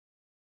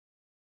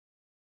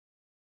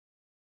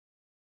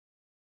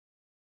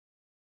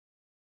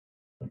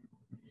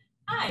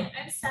Hi,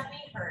 I'm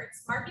Stephanie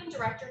Hertz, Marketing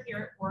Director here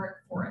at Warwick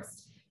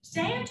Forest.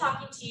 Today I'm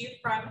talking to you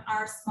from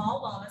our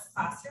small wellness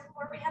classroom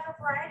where we have a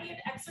variety of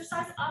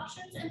exercise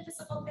options and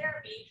physical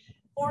therapy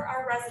for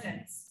our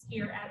residents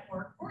here at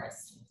Warwick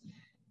Forest.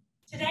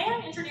 Today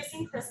I'm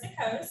introducing Chris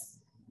McHose.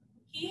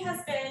 He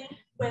has been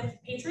with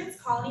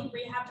Patriot's Colony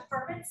Rehab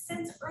Department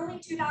since early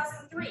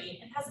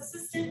 2003 and has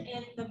assisted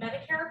in the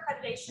Medicare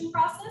accreditation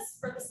process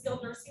for the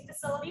skilled nursing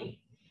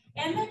facility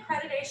and the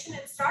accreditation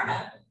and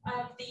startup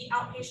of the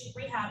outpatient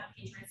rehab at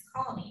Patriot's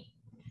Colony,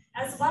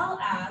 as well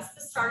as the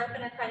startup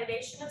and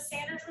accreditation of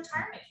Sanders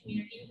Retirement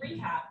Community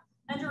Rehab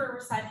under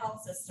Riverside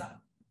Health System.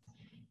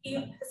 He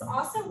has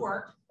also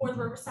worked for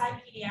the Riverside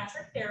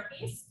Pediatric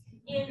Therapies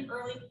in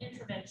early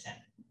intervention.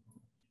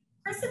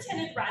 Chris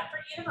attended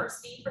Radford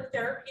University for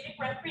therapeutic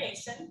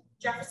recreation,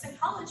 Jefferson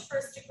College for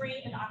his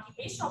degree in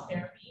occupational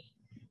therapy,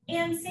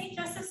 and St.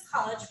 Joseph's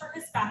College for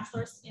his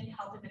bachelor's in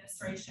health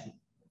administration.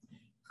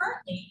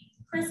 Currently,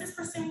 Chris is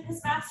pursuing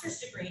his master's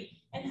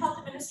degree in health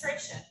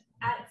administration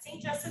at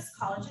St. Joseph's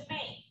College in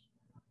Maine.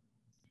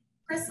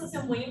 Chris lives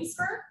in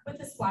Williamsburg with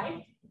his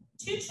wife,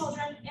 2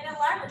 children, and a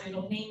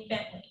Labradoodle named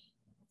Bentley.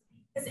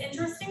 His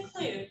interests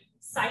include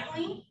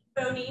cycling,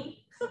 boating,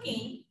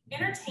 cooking,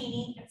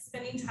 entertaining, and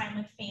spending time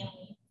with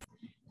family.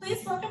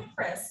 Please welcome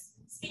Chris,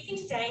 speaking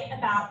today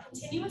about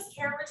continuous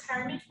care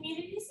retirement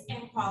communities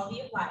and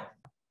quality of life.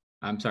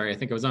 I'm sorry, I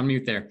think I was on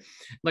mute there.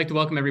 I'd like to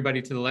welcome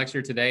everybody to the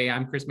lecture today.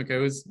 I'm Chris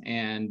McHose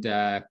and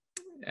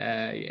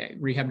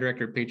Rehab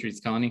Director at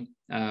Patriot's Colony.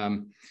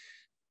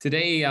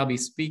 Today, I'll be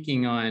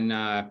speaking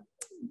on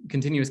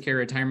continuous care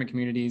retirement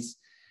communities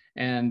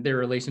and their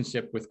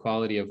relationship with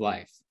quality of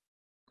life.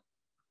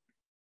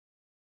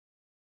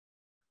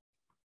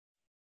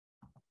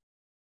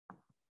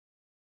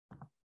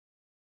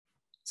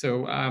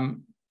 So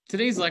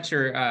today's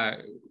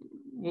lecture,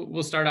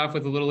 we'll start off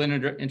with a little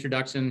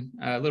introduction,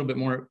 a little bit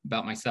more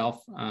about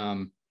myself.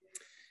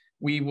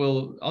 We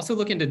will also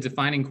look into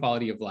defining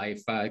quality of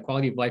life.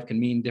 Quality of life can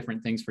mean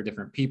different things for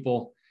different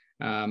people.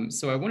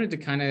 So I wanted to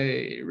kind of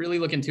really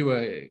look into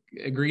a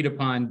agreed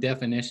upon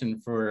definition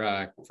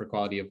for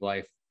quality of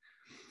life.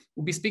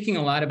 We'll be speaking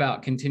a lot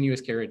about continuous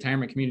care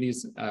retirement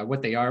communities,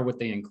 what they are, what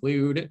they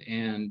include,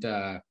 and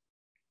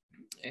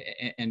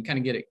kind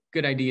of get a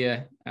good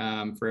idea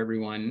for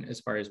everyone as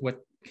far as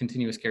what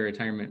continuous care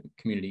retirement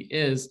community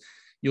is.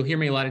 You'll hear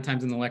me a lot of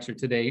times in the lecture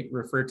today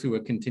refer to a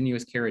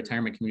continuous care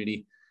retirement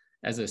community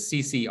as a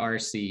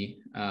CCRC,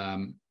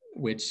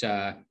 which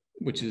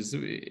is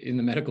in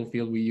the medical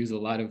field. We use a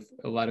lot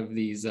of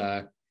these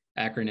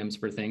acronyms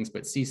for things,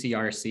 but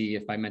CCRC,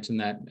 if I mention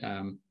that,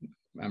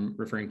 I'm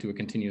referring to a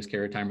continuous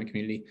care retirement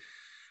community.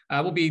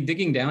 We'll be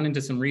digging down into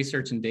some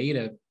research and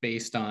data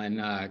based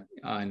on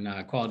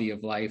quality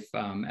of life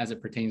as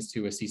it pertains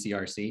to a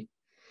CCRC.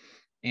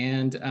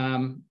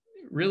 And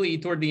really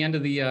toward the end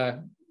of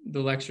the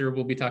lecture,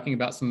 we'll be talking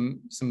about some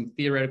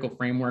theoretical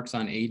frameworks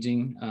on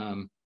aging,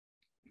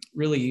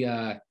 really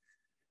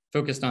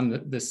focused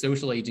on the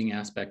social aging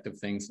aspect of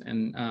things.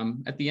 And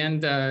at the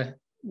end,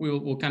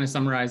 we'll kind of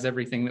summarize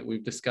everything that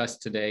we've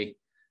discussed today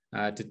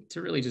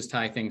to really just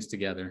tie things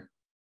together.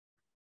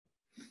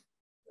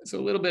 So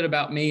a little bit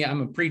about me.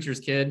 I'm a preacher's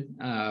kid,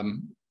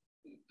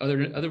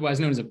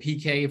 otherwise known as a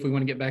PK, if we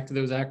want to get back to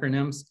those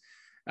acronyms.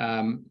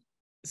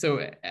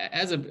 So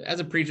as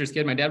a preacher's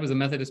kid, my dad was a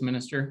Methodist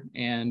minister,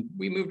 and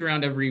we moved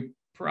around every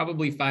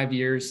probably 5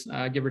 years,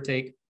 give or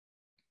take,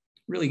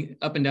 really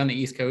up and down the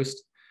East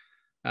Coast.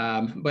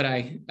 But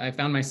I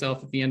found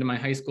myself at the end of my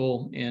high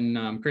school in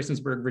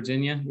Christiansburg,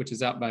 Virginia, which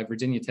is out by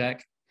Virginia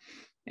Tech.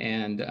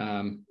 And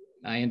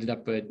I ended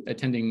up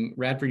attending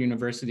Radford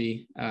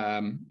University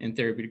in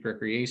therapeutic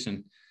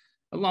recreation.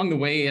 Along the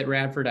way at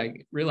Radford, I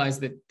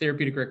realized that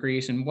therapeutic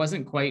recreation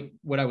wasn't quite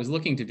what I was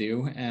looking to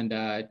do, and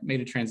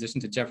made a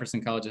transition to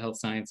Jefferson College of Health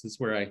Sciences,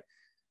 where I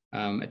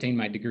attained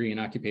my degree in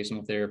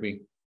occupational therapy.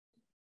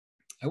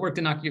 I worked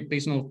in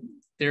occupational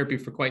therapy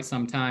for quite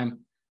some time,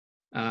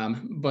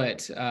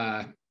 but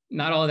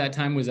not all of that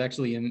time was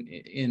actually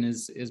in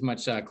as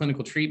much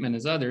clinical treatment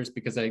as others,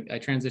 because I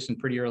transitioned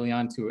pretty early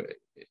on to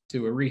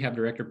a rehab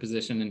director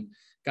position and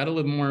got a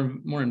little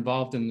more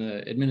involved in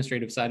the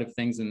administrative side of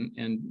things,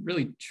 and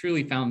really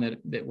truly found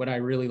that what I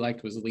really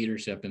liked was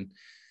leadership, and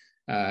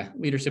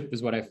leadership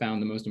is what I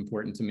found the most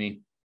important to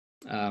me.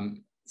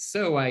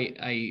 So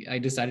I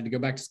decided to go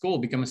back to school,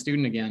 become a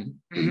student again.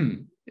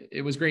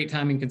 It was great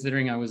timing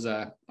considering I was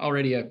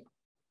already a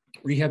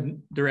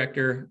rehab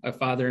director, a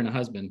father, and a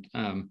husband.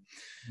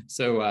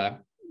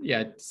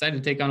 Yeah,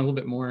 decided to take on a little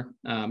bit more.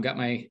 Got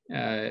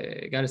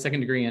a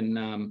second degree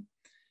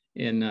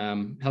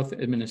in health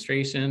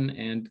administration,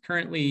 and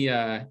currently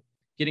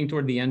getting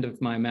toward the end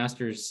of my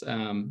master's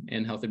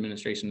in health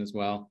administration as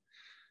well.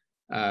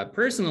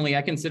 Personally,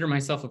 I consider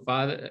myself a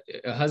father,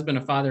 a husband,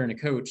 a father, and a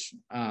coach.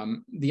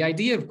 The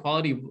idea of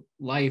quality of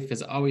life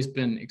has always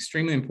been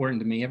extremely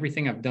important to me.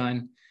 Everything I've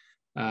done,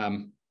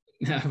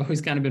 I've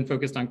always kind of been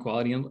focused on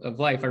quality of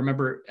life. I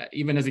remember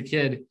even as a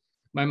kid,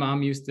 my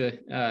mom used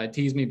to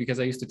tease me because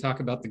I used to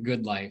talk about the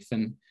good life.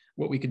 And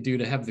what we could do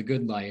to have the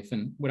good life.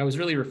 And what I was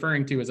really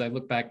referring to as I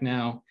look back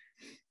now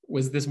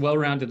was this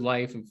well-rounded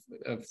life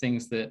of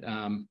things that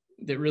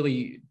that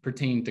really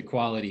pertain to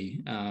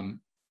quality.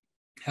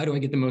 How do I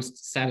get the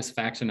most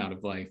satisfaction out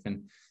of life?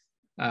 And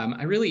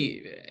I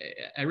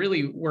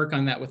really work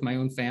on that with my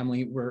own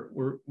family.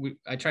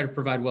 I try to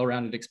provide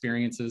well-rounded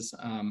experiences.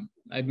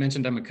 I'd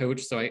mentioned I'm a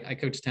coach, so I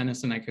coach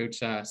tennis and I coach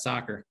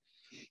soccer.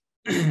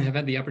 I've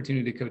had the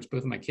opportunity to coach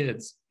both of my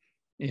kids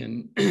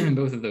in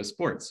both of those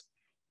sports.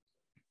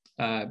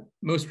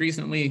 Most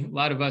recently, a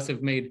lot of us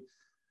have made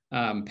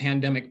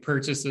pandemic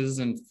purchases,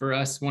 and for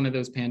us, one of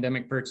those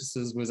pandemic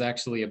purchases was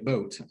actually a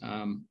boat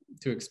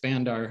to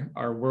expand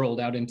our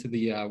world out into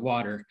the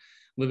water.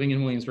 Living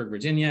in Williamsburg,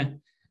 Virginia,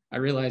 I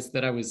realized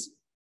that I was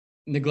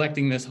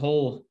neglecting this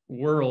whole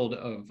world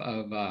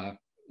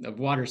of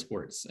water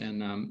sports, and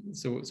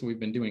so we've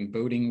been doing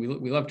boating.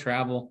 We love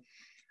travel.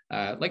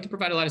 Like to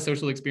provide a lot of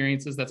social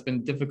experiences. That's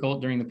been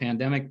difficult during the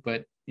pandemic,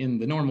 but in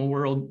the normal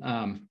world,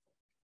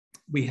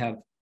 we have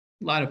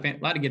a lot of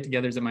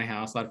get-togethers at my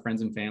house, a lot of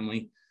friends and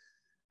family.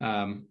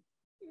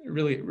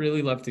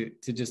 Really love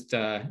to just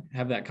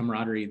have that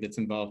camaraderie that's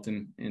involved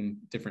in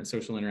different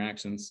social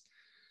interactions.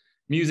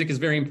 Music is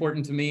very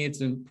important to me.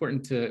 It's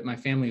important to my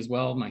family as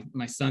well.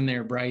 My son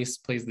there, Bryce,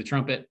 plays the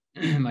trumpet.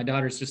 My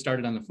daughter's just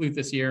started on the flute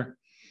this year,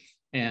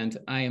 and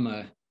I am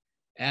a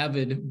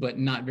avid but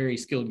not very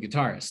skilled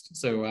guitarist.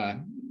 So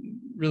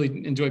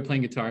really enjoy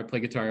playing guitar. I play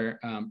guitar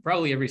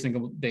probably every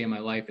single day of my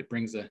life. It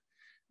brings a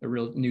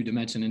real new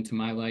dimension into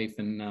my life,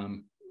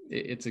 and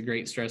it's a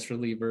great stress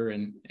reliever,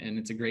 and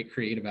it's a great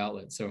creative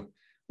outlet. So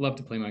love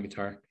to play my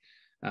guitar.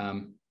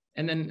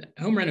 And then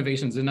home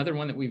renovations, another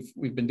one that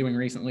we've been doing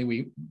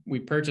recently. We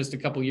purchased a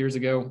couple years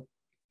ago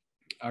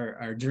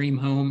our dream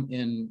home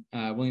in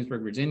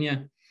Williamsburg,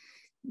 Virginia,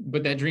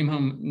 but that dream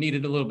home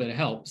needed a little bit of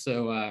help.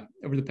 So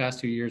over the past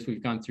 2 years,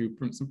 we've gone through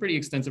some pretty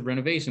extensive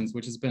renovations,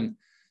 which has been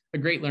a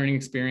great learning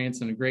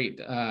experience and a great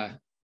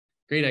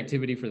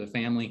activity for the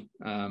family.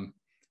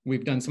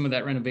 We've done some of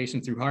that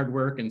renovation through hard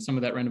work, and some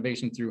of that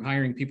renovation through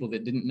hiring people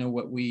that didn't know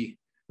what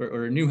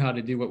or knew how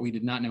to do what we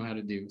did not know how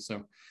to do.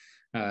 So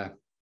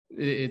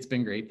it's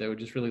been great though.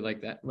 Just really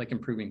like that, like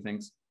improving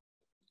things.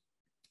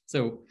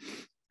 So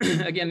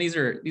again, these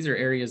are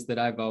areas that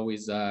I've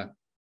always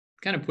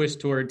kind of pushed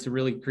toward to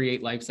really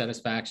create life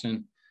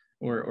satisfaction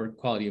or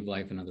quality of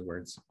life, in other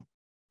words.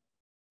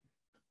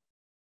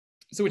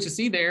 So what you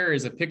see there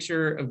is a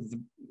picture of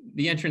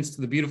the entrance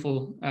to the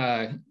beautiful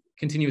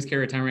continuous care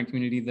retirement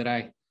community that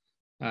I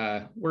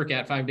work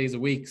at 5 days a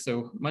week.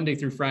 So Monday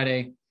through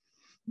Friday,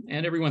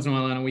 and every once in a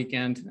while on a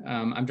weekend,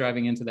 I'm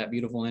driving into that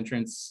beautiful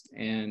entrance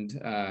and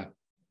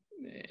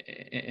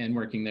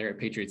working there at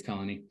Patriot's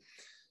Colony.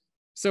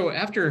 So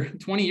after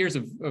 20 years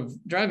of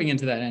driving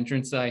into that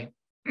entrance, I've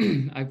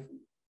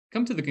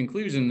come to the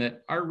conclusion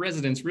that our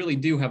residents really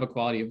do have a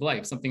quality of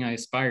life, something I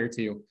aspire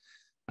to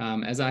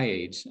as I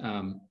age.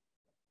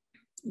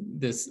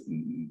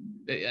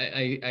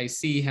 I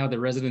see how the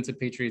residents at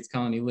Patriot's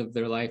Colony live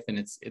their life, and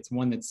it's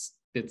one that's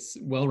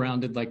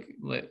well-rounded, like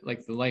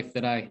the life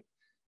that I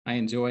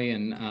enjoy,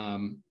 and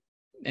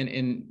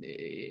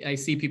I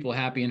see people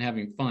happy and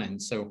having fun.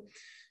 So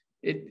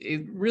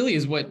it really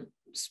is what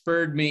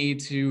spurred me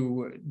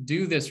to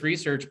do this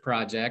research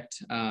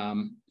project,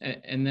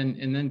 and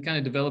then kind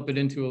of develop it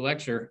into a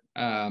lecture.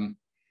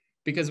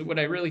 Because what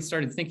I really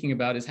started thinking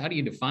about is, how do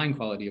you define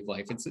quality of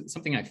life? It's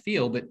something I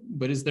feel,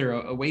 but is there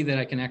a way that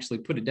I can actually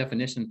put a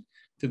definition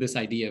to this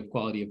idea of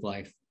quality of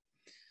life?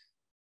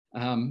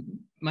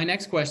 My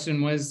next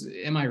question was,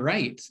 am I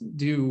right?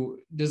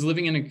 Does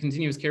living in a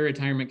continuous care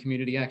retirement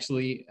community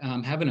actually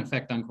have an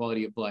effect on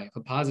quality of life,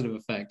 a positive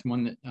effect,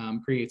 one that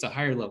creates a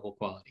higher level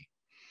quality?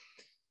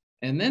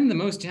 And then the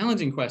most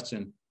challenging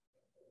question,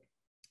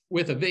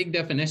 with a vague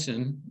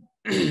definition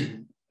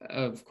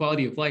of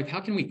quality of life, how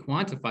can we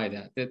quantify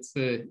that?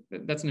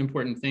 That's an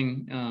important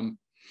thing.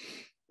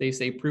 They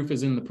say proof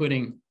is in the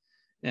pudding.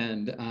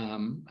 And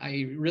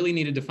I really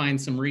needed to find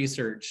some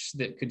research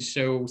that could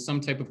show some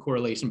type of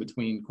correlation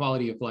between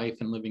quality of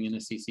life and living in a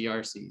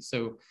CCRC.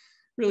 So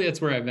really,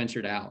 that's where I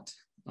ventured out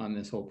on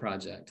this whole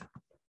project.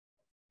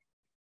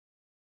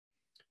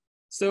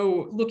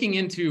 So looking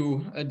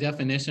into a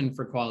definition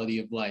for quality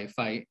of life,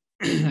 I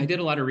did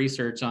a lot of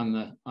research on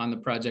the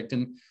project,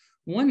 and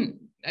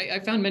I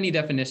found many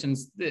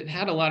definitions that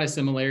had a lot of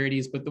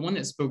similarities, but the one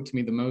that spoke to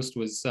me the most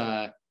was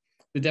the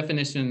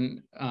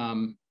definition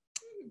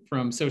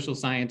from social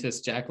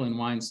scientist Jacqueline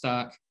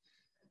Weinstock.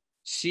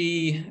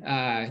 She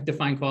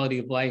defined quality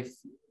of life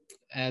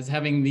as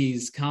having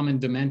these common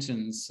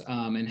dimensions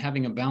and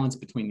having a balance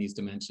between these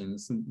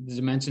dimensions. The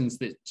dimensions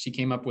that she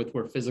came up with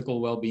were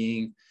physical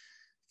well-being,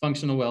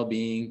 functional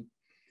well-being.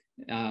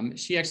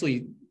 She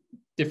actually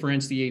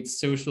differentiates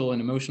social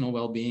and emotional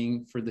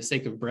well-being. For the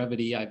sake of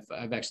brevity,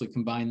 I've actually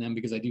combined them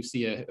because I do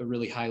see a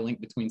really high link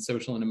between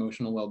social and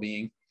emotional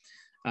well-being.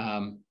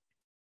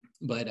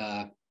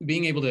 But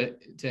being able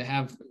to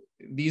have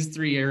these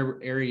three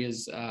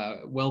areas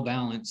well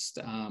balanced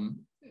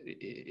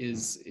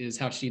is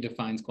how she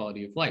defines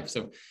quality of life.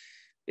 So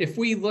if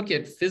we look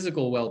at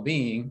physical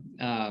well-being,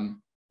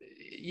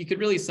 you could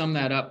really sum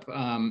that up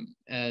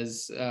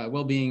as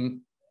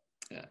well-being,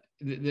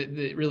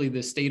 really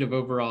the state of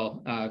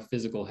overall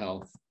physical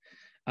health.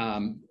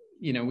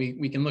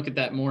 We can look at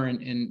that more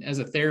in as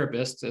a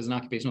therapist, as an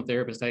occupational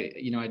therapist.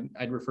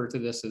 I'd refer to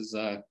this as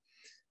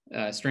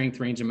strength,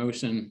 range of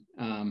motion,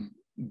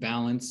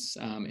 balance,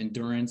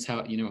 endurance.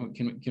 How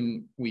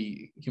can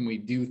we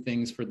do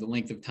things for the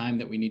length of time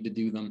that we need to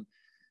do them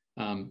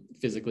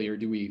physically, or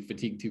do we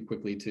fatigue too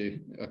quickly to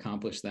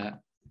accomplish that?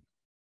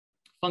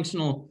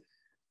 Functional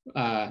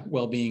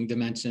well-being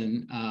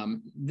dimension.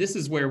 This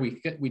is where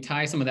we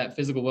tie some of that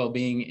physical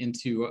well-being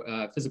into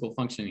physical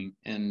functioning,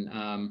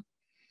 and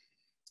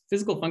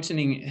physical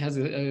functioning has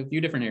a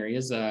few different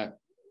areas.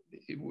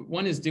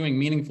 One is doing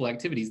meaningful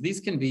activities. These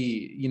can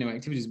be,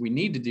 activities we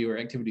need to do or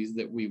activities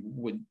that we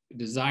would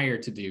desire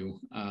to do.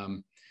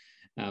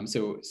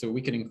 So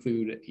we could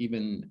include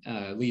even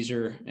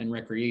leisure and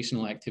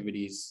recreational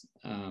activities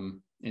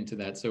into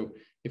that. So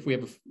if we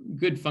have a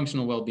good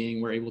functional well-being,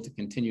 we're able to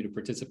continue to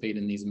participate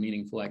in these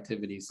meaningful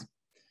activities.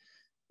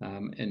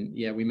 And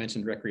yeah, we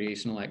mentioned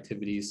recreational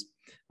activities.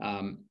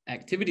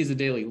 Activities of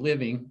daily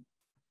living,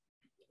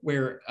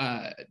 where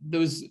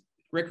those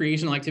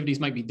recreational activities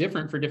might be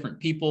different for different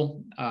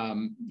people.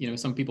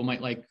 Some people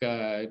might like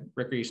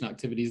recreational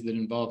activities that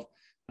involve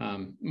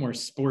more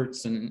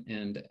sports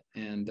and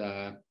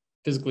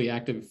physically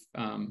active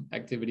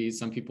activities.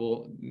 Some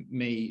people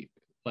may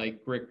like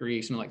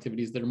recreational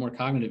activities that are more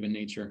cognitive in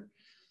nature.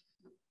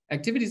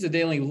 Activities of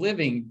daily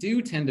living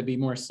do tend to be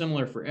more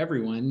similar for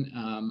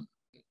everyone.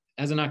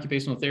 As an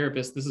occupational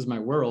therapist, this is my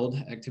world,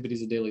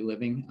 activities of daily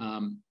living.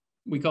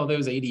 We call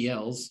those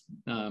ADLs,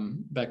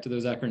 back to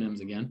those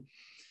acronyms again.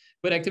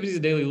 But activities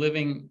of daily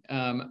living,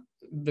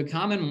 the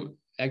common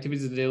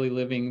activities of daily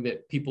living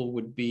that people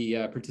would be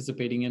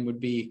participating in would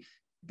be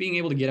being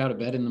able to get out of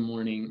bed in the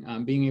morning,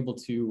 being able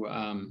to,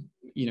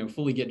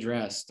 fully get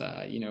dressed,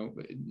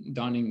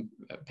 donning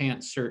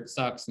pants, shirts,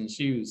 socks, and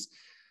shoes,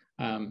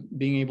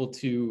 being able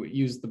to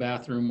use the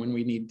bathroom when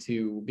we need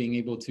to, being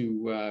able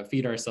to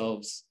feed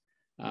ourselves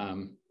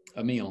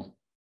a meal.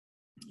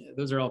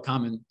 Those are all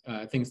common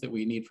things that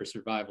we need for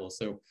survival.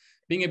 So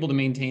being able to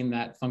maintain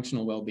that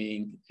functional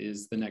well-being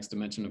is the next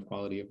dimension of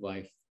quality of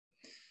life.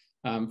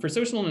 For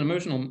social and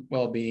emotional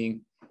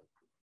well-being,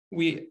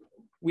 we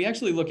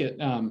actually look at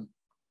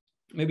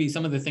maybe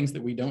some of the things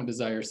that we don't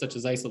desire, such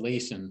as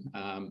isolation.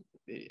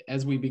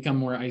 As we become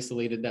more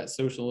isolated, that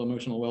social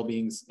emotional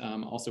well-being is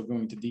also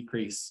going to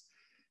decrease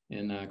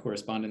in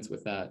correspondence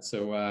with that.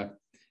 So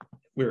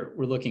we're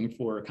looking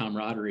for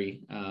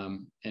camaraderie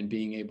and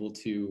being able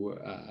to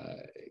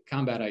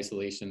combat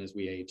isolation as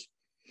we age.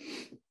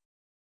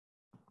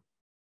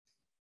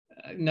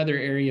 Another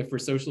area for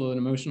social and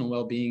emotional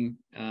well-being,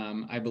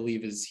 I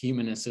believe, is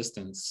human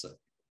assistance.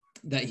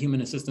 That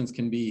human assistance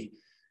can be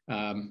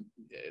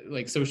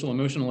like social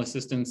emotional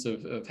assistance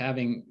of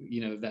having,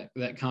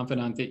 that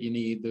confidant that you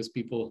need, those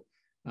people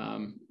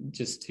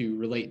just to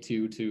relate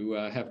to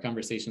have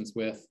conversations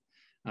with.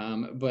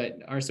 But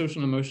our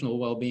social and emotional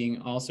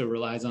well-being also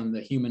relies on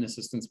the human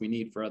assistance we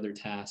need for other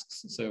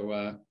tasks.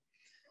 So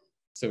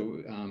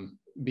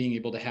being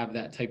able to have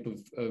that type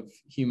of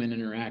human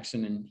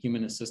interaction and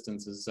human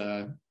assistance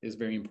is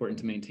very important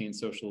to maintain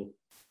social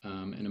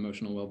and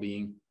emotional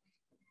well-being.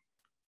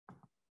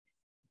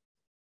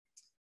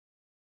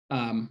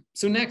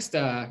 So next,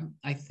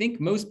 I think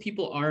most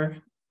people are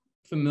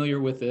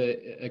familiar with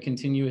a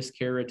continuous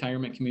care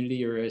retirement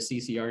community, or a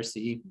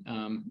CCRC.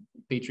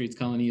 Patriot's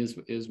Colony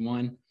is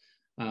one.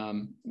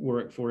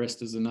 Warwick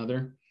Forest is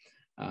another.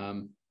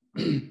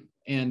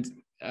 And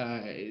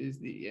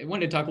I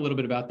wanted to talk a little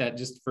bit about that,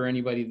 just for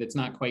anybody that's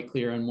not quite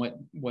clear on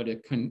what a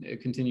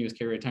continuous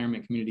care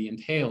retirement community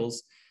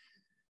entails.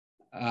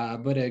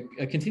 But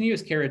a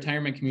continuous care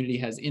retirement community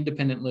has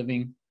independent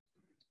living,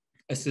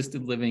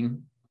 assisted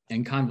living,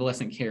 and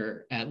convalescent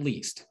care at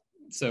least.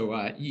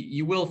 So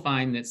you will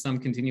find that some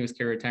continuous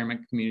care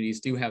retirement communities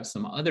do have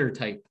some other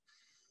type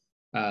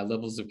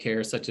levels of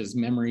care, such as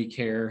memory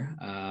care,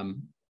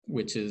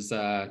 which is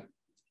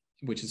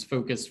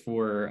focused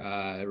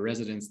for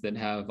residents that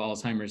have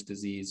Alzheimer's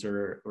disease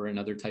or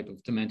another type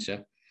of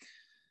dementia.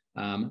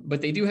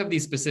 But they do have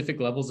these specific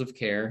levels of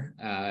care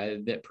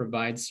that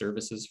provide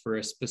services for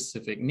a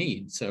specific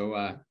need.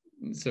 So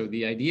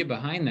the idea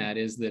behind that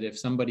is that if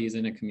somebody is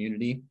in a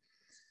community,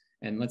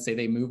 and let's say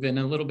they move in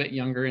a little bit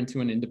younger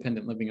into an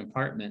independent living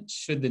apartment,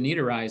 should the need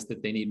arise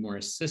that they need more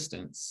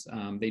assistance,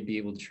 they'd be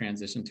able to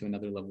transition to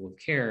another level of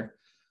care,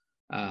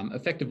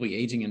 effectively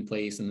aging in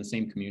place in the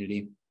same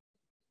community,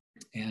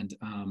 and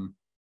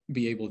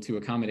be able to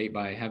accommodate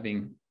by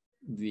having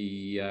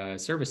the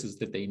services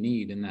that they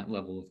need in that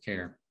level of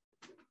care.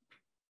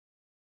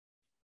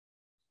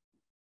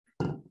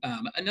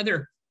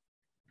 Another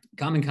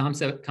common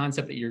concept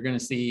that you're going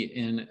to see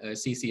in a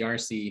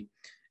CCRC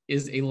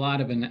is a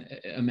lot of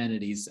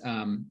amenities.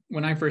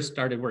 When I first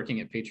started working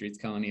at Patriot's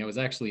Colony, I was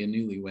actually a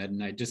newlywed,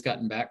 and I'd just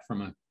gotten back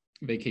from a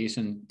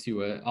vacation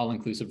to an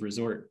all-inclusive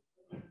resort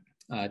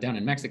down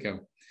in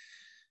Mexico.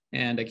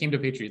 And I came to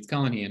Patriot's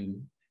Colony,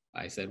 and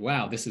I said,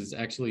 wow, this is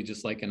actually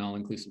just like an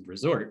all-inclusive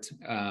resort,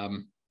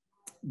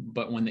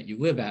 but one that you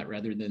live at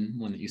rather than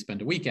one that you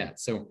spend a week at.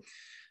 So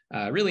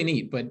really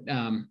neat. But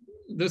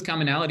those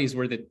commonalities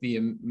were that the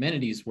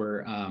amenities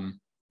were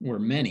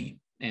many.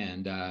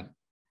 And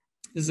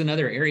this is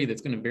another area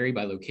that's going to vary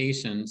by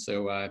location.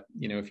 So,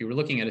 you know, if you were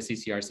looking at a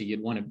CCRC,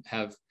 you'd want to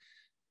have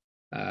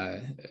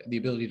the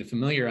ability to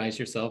familiarize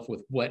yourself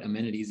with what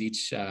amenities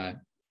each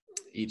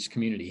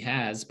community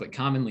has. But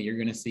commonly, you're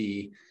going to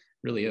see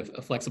really a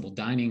flexible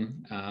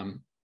dining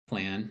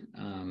plan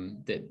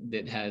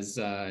that has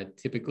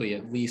typically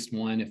at least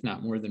one, if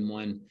not more than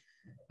one,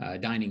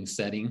 dining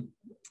setting,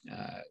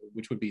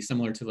 which would be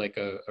similar to like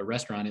a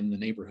restaurant in the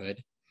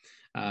neighborhood.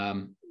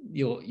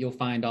 You'll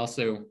find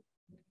also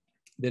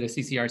that a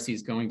CCRC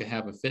is going to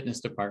have a fitness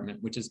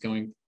department, which is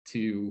going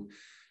to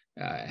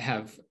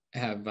have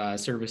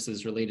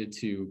services related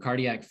to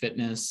cardiac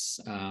fitness,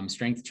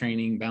 strength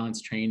training,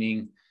 balance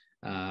training.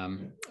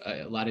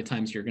 A lot of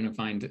times you're going to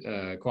find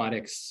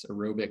aquatics,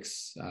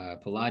 aerobics,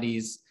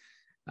 Pilates,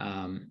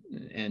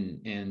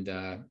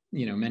 and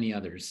you know, many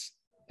others.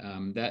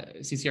 That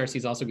CCRC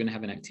is also going to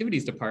have an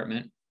activities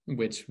department,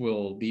 which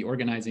will be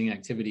organizing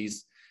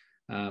activities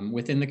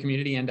within the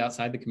community and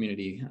outside the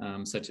community,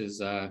 such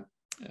as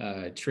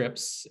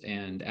trips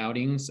and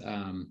outings.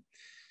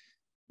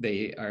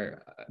 They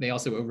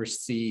also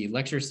oversee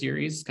lecture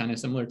series, kind of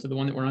similar to the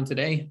one that we're on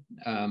today.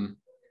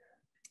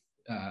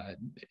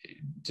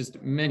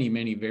 Just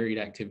many varied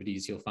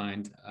activities you'll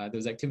find.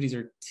 Those activities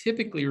are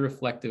typically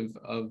reflective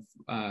of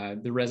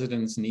the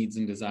residents' needs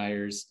and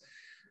desires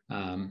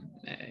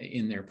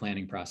in their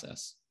planning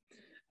process.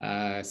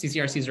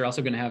 CCRCs are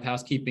also going to have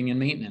housekeeping and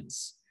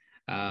maintenance.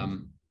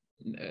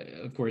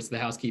 Of course, the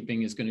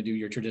housekeeping is going to do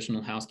your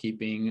traditional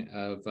housekeeping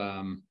of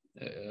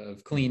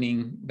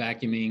cleaning,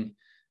 vacuuming,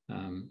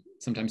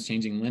 sometimes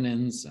changing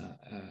linens,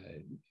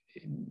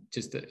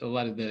 just a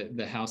lot of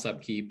the house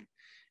upkeep.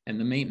 And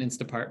the maintenance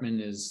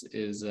department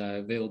is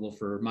available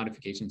for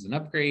modifications and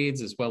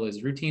upgrades, as well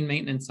as routine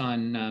maintenance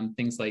on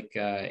things like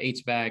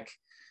HVAC,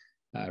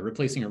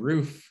 replacing a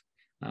roof,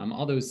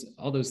 all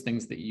those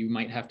things that you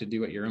might have to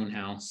do at your own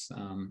house.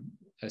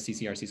 A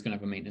CCRC is going to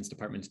have a maintenance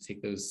department to take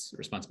those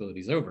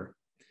responsibilities over.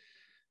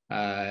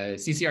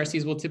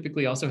 CCRCs will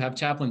typically also have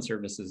chaplain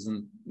services,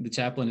 and the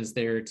chaplain is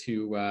there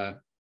to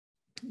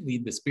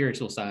lead the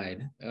spiritual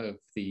side of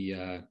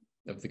the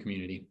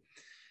community.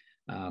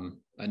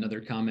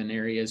 Another common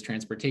area is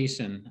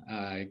transportation,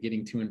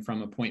 getting to and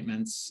from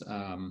appointments,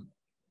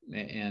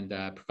 and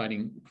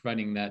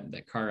providing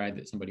that car ride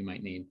that somebody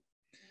might need.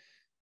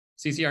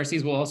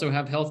 CCRCs will also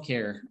have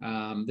healthcare.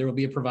 There will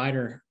be a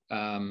provider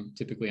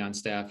typically on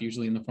staff,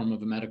 usually in the form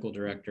of a medical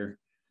director.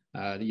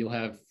 You'll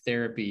have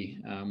therapy,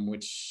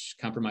 which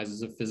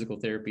compromises of physical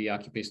therapy,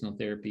 occupational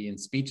therapy, and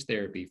speech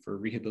therapy for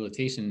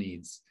rehabilitation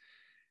needs.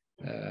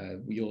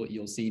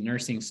 You'll see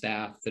nursing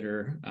staff that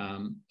are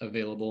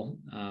available.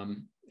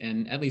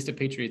 And at least at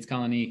Patriot's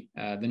Colony,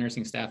 the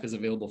nursing staff is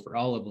available for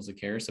all levels of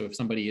care. So if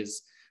somebody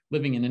is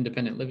living in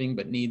independent living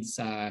but needs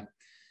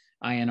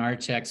INR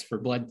checks for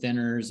blood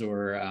thinners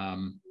or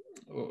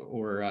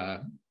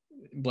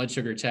blood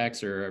sugar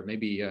checks, or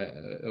maybe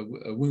a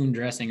wound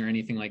dressing or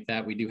anything like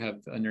that, we do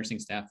have a nursing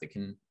staff that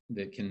can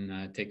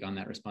take on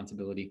that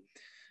responsibility.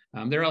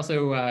 There are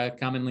also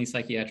commonly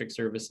psychiatric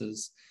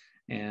services,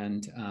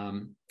 and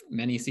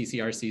many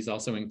CCRCs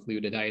also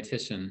include a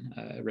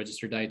dietitian. A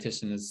registered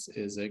dietitian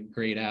is a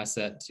great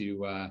asset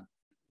to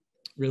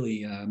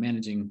really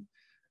managing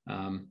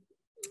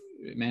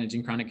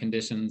chronic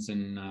conditions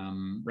and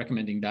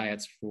recommending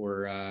diets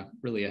for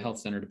really a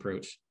health-centered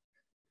approach.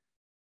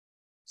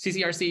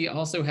 CCRC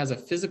also has a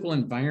physical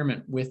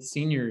environment with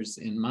seniors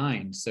in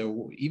mind.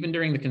 So even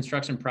during the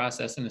construction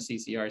process in a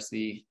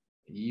CCRC,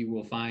 you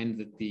will find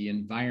that the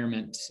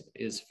environment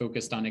is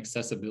focused on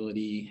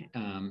accessibility,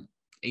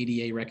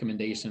 ADA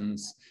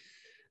recommendations,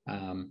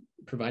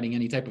 providing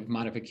any type of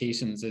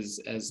modifications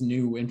as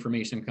new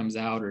information comes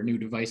out or new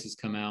devices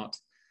come out.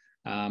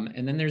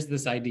 And then there's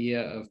this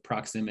idea of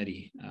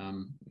proximity.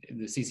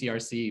 The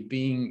CCRC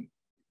being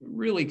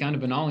really kind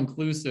of an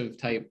all-inclusive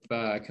type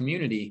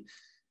community,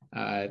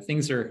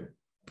 things are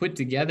put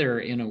together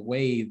in a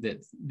way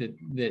that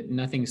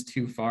nothing's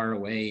too far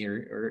away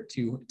or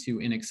too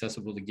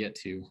inaccessible to get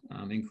to,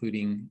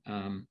 including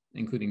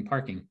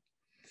parking.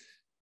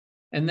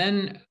 And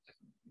then,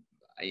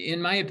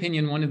 in my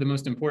opinion, one of the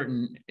most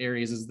important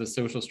areas is the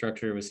social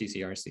structure of a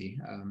CCRC.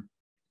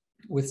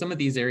 With some of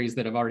these areas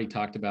that I've already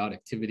talked about,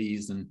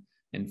 activities and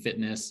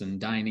fitness and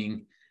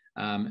dining,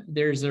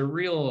 there's a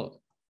really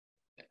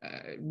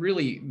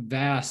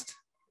vast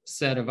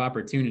set of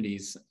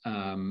opportunities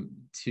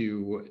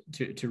to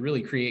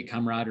really create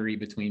camaraderie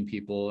between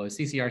people. A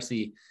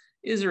CCRC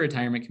is a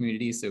retirement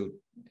community, so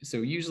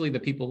usually the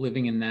people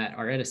living in that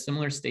are at a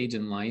similar stage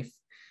in life.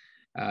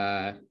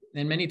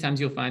 And many times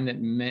you'll find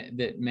that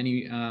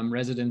many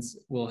residents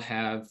will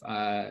have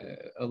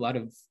a lot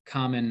of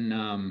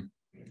common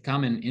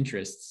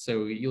interests.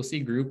 So you'll see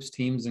groups,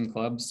 teams, and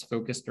clubs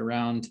focused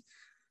around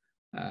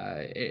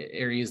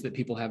areas that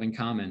people have in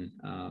common.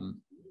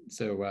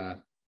 So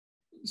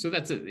So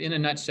that's in a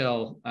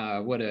nutshell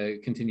what a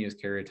continuous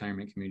care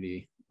retirement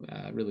community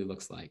really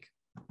looks like.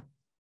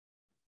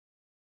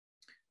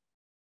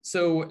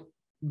 So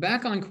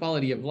back on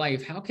quality of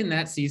life, how can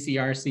that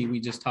CCRC we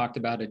just talked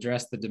about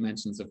address the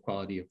dimensions of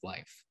quality of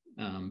life?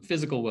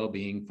 Physical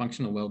well-being,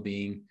 functional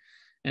well-being,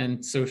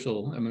 and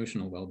social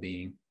emotional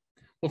well-being.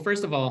 Well,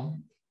 first of all,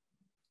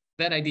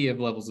 that idea of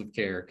levels of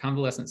care,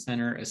 convalescent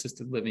center,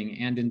 assisted living,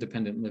 and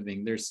independent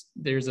living,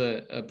 there's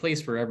a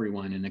place for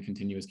everyone in a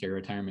continuous care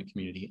retirement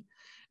community.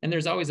 And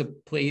there's always a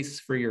place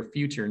for your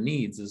future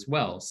needs as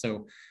well.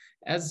 So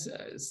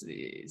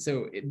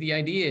the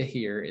idea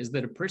here is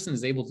that a person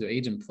is able to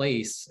age in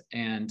place,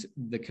 and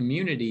the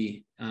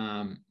community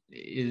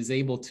is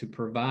able to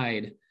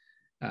provide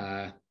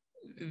a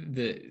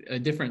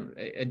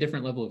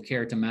different level of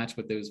care to match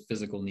what those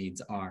physical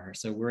needs are.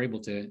 So we're able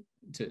to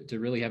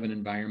really have an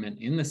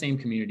environment in the same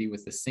community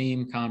with the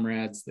same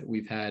comrades that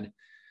we've had,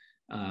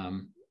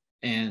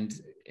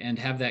 and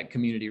have that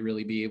community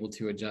really be able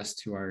to adjust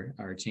to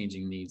our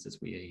changing needs as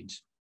we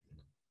age.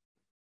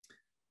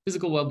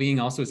 Physical well-being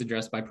also is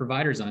addressed by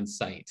providers on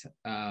site.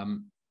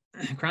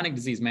 Chronic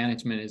disease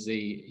management is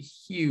a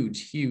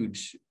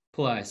huge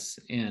plus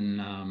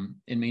in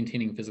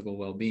maintaining physical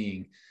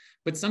well-being,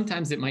 but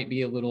sometimes it might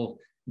be a little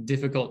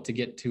difficult to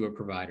get to a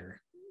provider.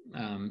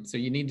 So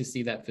you need to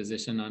see that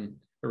physician on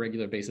a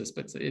regular basis,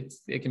 but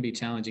it can be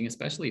challenging,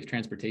 especially if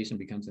transportation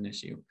becomes an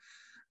issue.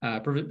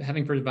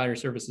 Having provider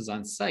services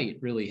on site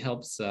really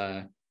helps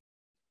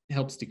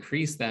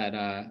decrease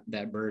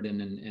that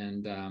burden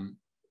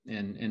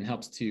and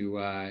helps to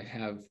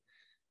have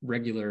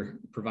regular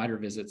provider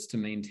visits to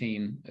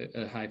maintain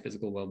a high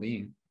physical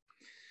well-being.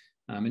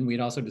 And we'd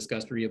also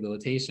discussed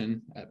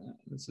rehabilitation.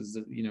 This is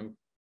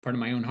part of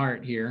my own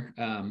heart here.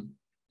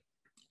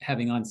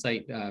 Having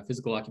on-site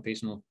physical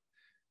occupational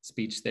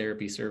speech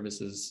therapy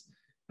services,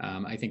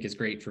 I think is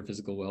great for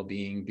physical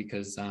well-being,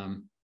 because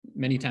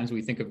many times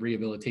we think of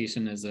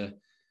rehabilitation as a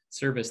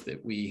service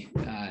that we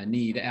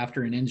need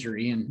after an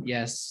injury. And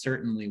yes,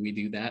 certainly we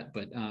do that.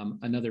 But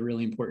another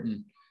really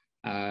important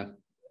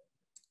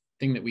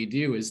thing that we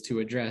do is to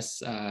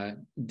address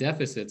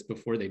deficits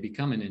before they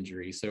become an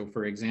injury. So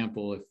for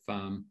example,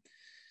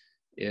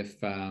 if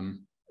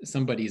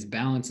somebody's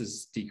balance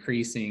is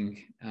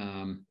decreasing,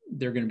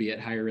 they're going to be at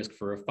higher risk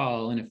for a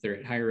fall. And if they're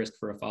at higher risk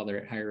for a fall,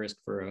 they're at higher risk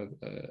for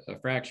a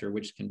fracture,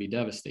 which can be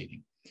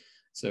devastating.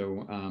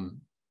 So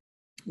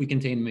we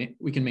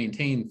can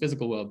maintain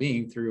physical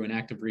well-being through an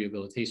active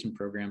rehabilitation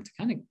program to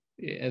kind of,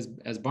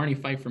 as Barney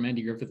Fife from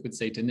Andy Griffith would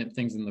say, to nip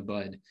things in the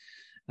bud.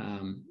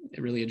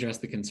 Really address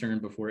the concern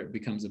before it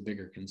becomes a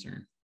bigger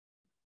concern.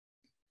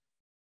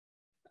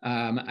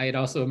 I had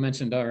also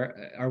mentioned our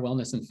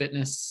wellness and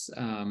fitness.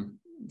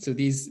 So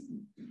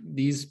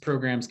these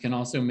programs can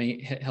also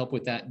help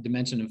with that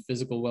dimension of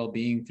physical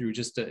well-being through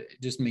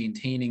just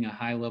maintaining a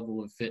high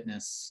level of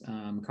fitness,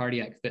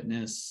 cardiac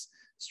fitness,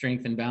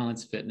 strength and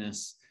balance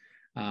fitness.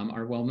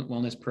 Our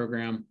wellness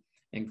program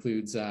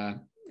includes,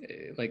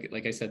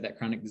 like I said, that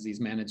chronic disease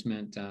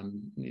management,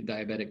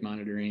 diabetic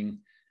monitoring,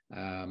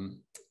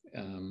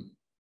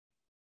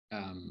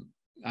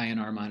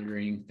 INR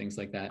monitoring, things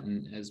like that,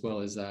 and as well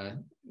as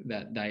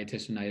that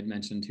dietitian I had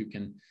mentioned, who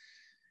can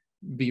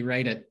be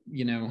right at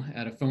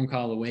a phone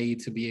call away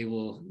to be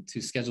able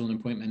to schedule an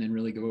appointment and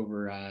really go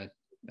over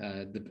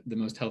the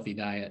most healthy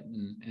diet,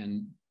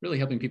 and really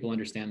helping people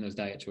understand those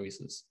diet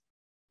choices.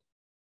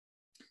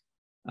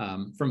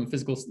 From a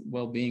physical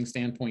well-being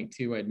standpoint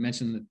too, I'd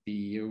mentioned that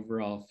the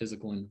overall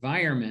physical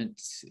environment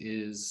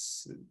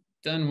is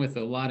done with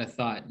a lot of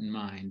thought in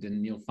mind,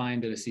 and you'll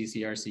find at a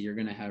CCRC you're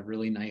going to have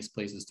really nice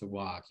places to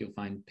walk. You'll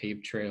find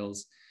paved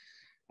trails.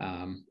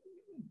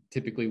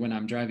 Typically when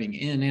I'm driving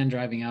in and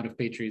driving out of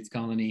Patriot's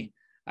Colony,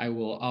 I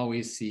will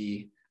always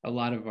see a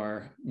lot of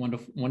our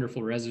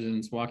wonderful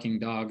residents walking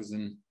dogs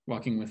and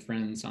walking with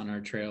friends on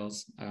our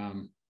trails,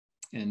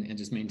 and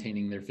just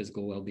maintaining their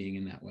physical well-being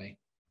in that way.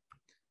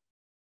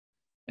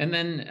 And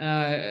then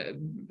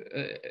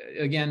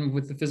again,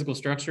 with the physical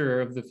structure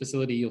of the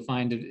facility, you'll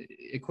find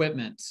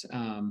equipment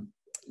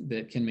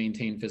that can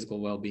maintain physical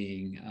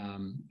well-being,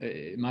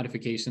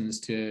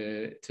 modifications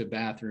to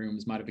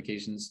bathrooms,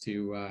 modifications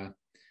to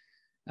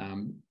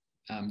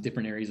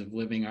different areas of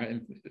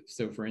living.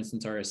 So for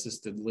instance, our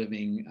assisted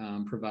living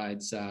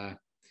provides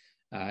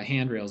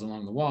handrails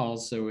along the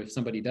walls. So if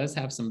somebody does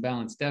have some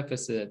balance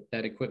deficit,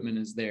 that equipment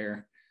is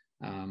there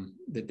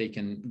that they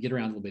can get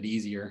around a little bit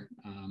easier.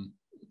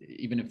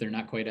 Even if they're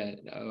not quite at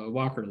a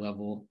walker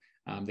level,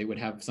 they would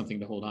have something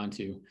to hold on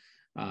to.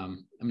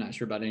 I'm not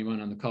sure about anyone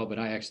on the call, but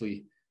I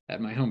actually, at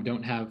my home,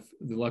 don't have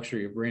the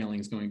luxury of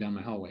railings going down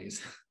my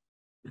hallways.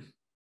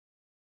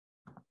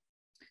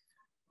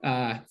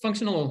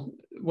 Functional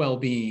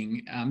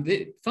well-being.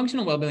 The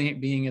functional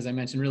well-being, as I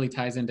mentioned, really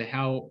ties into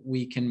how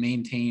we can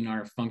maintain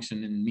our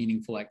function in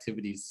meaningful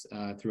activities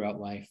throughout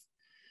life.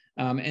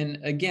 And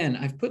again,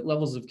 I've put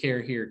levels of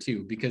care here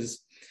too, because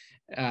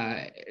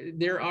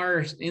there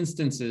are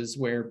instances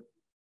where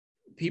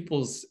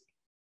people's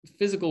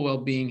physical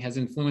well-being has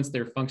influenced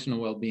their functional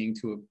well-being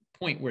to a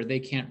point where they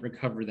can't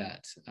recover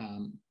that.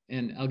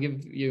 And I'll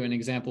give you an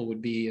example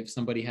would be if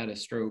somebody had a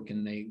stroke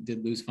and they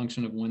did lose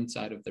function of one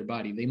side of their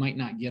body, they might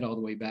not get all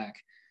the way back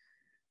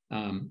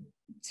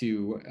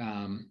to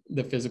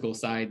the physical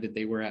side that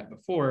they were at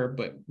before,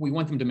 but we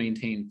want them to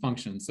maintain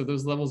function. So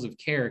those levels of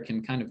care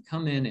can kind of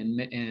come in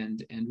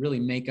and really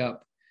make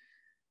up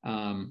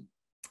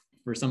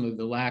for some of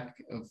the lack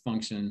of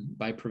function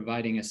by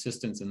providing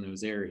assistance in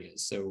those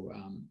areas. So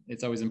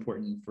it's always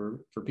important for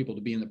people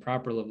to be in the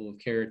proper level of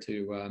care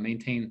to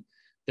maintain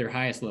their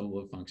highest level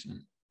of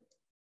function.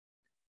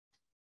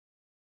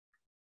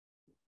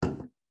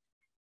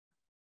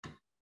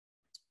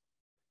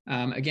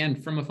 Again,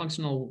 from a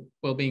functional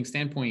well-being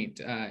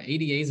standpoint,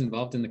 ADA is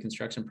involved in the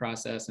construction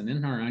process and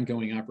in our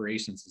ongoing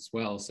operations as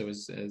well. So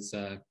as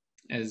a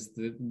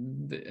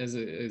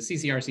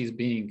CCRC is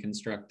being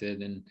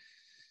constructed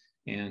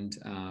and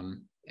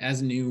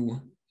as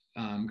new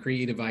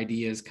creative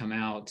ideas come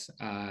out,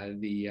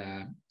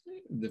 the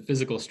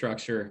physical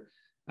structure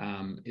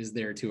is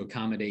there to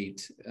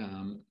accommodate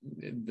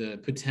the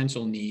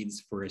potential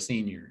needs for a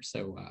senior.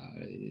 So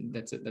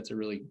that's a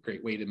really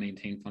great way to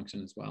maintain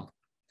function as well.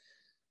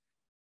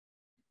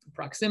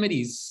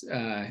 Proximity's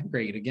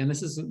great. Again,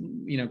 this is,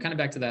 kind of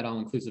back to that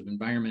all-inclusive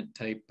environment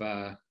type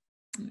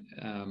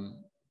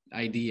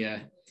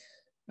idea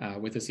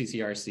with a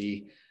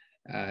CCRC.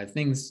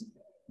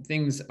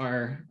 Things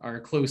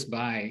are close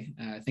by,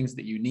 things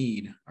that you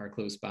need are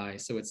close by.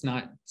 So it's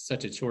not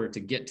such a chore to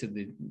get to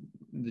the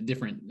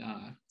different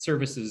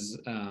services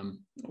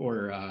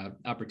or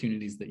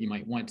opportunities that you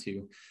might want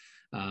to.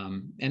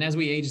 And as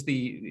we age,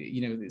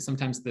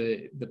 sometimes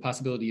the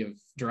possibility of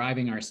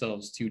driving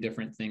ourselves to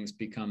different things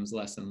becomes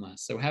less and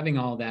less. So having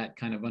all that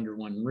kind of under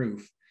one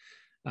roof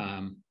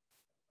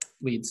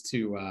leads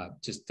to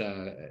just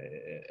a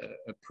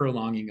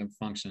prolonging of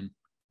function.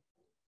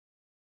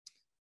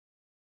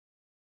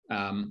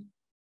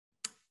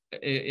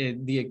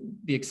 The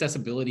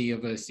accessibility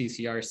of a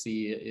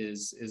CCRC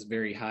is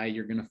very high.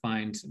 You're going to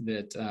find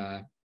that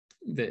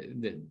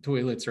the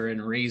toilets are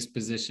in a raised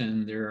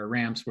position. There are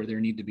ramps where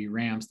there need to be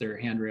ramps. There are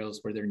handrails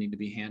where there need to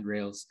be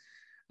handrails.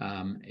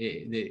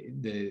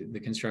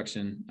 The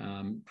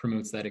construction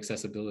promotes that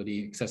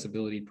accessibility.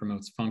 Accessibility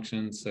promotes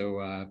function.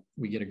 So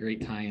we get a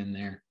great tie-in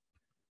there.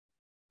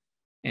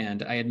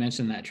 And I had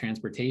mentioned that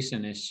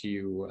transportation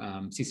issue.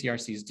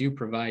 CCRCs do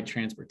provide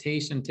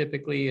transportation.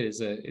 Typically,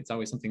 it's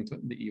always something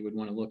that you would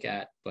want to look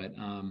at, but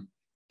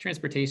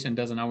transportation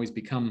doesn't always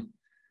become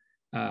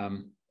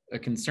a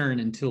concern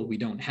until we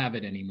don't have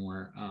it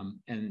anymore.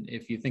 And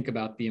if you think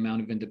about the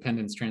amount of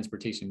independence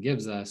transportation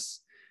gives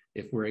us,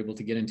 if we're able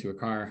to get into a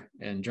car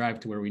and drive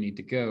to where we need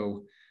to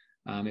go,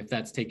 if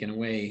that's taken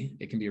away,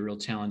 it can be a real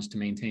challenge to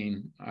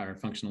maintain our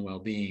functional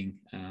well-being.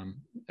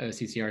 A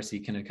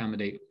CCRC can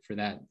accommodate for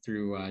that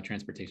through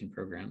transportation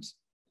programs.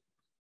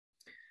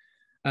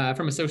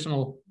 From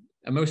a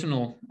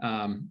emotional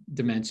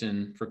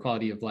dimension for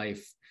quality of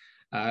life,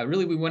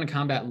 really we want to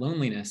combat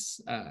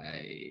loneliness.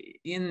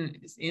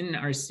 In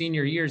our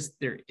senior years,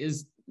 there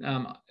is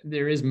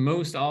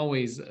most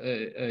always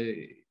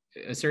a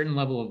certain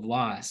level of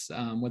loss,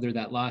 whether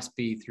that loss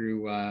be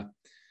through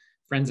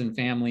friends and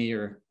family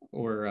or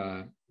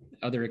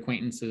other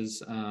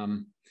acquaintances.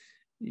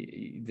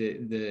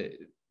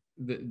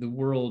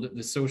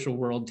 The social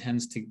world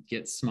tends to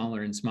get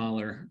smaller and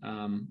smaller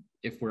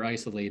if we're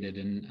isolated,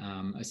 and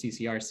a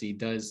CCRC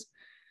does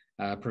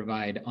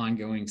provide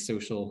ongoing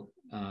social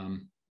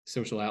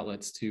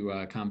outlets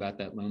to combat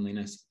that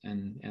loneliness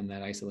and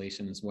that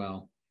isolation as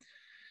well.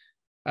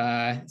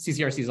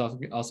 CCRC is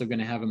also going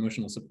to have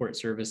emotional support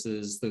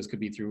services. Those could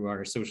be through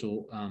our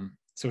social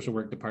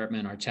work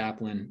department, our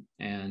chaplain,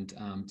 and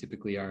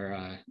typically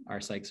our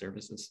psych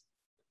services.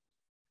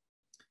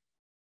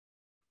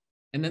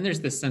 And then there's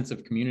this sense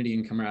of community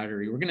and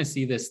camaraderie. We're going to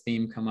see this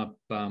theme come up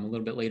a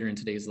little bit later in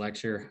today's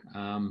lecture,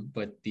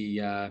 but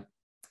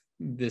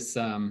this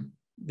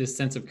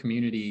sense of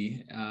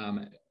community,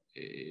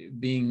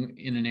 being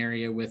in an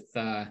area with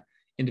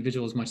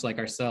individuals much like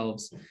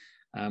ourselves,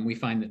 we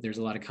find that there's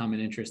a lot of common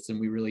interests, and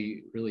we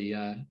really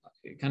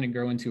kind of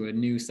grow into a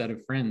new set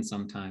of friends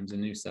sometimes, a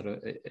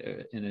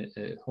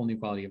whole new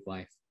quality of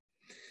life.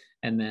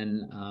 And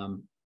then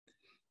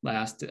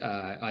last,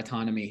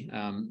 autonomy.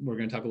 We're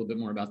going to talk a little bit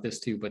more about this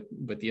too, but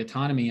the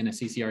autonomy in a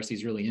CCRC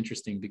is really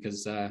interesting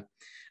because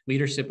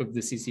leadership of the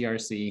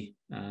CCRC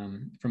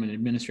from an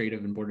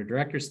administrative and board of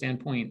directors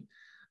standpoint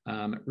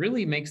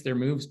really makes their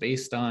moves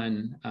based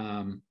on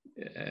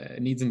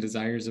needs and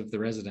desires of the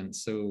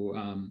residents.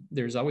 So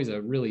there's always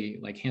a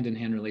really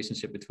hand-in-hand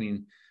relationship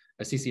between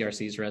a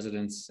CCRC's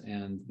residents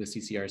and the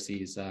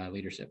CCRC's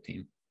leadership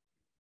team.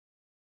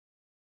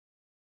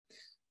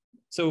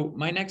 So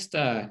my next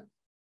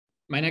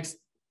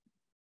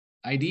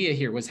idea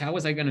here was, how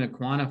was I going to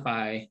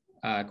quantify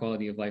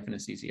quality of life in a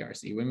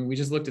CCRC? I mean, we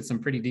just looked at some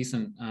pretty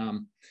decent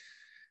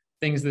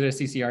things that a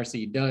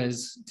CCRC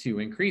does to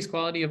increase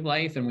quality of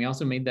life, and we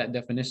also made that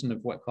definition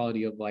of what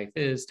quality of life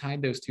is,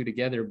 tied those two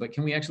together. But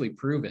can we actually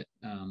prove it?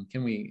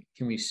 Can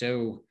we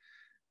show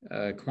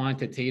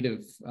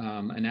quantitative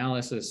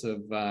analysis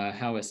of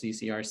how a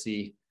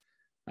CCRC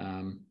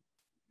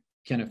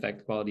can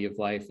affect quality of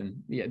life? And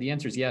the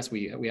answer is yes,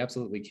 we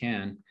absolutely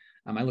can.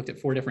 I looked at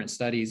 4 different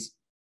studies,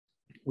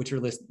 which are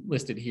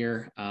listed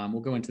here.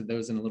 We'll go into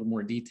those in a little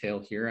more detail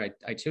here.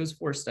 I chose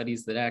 4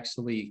 studies that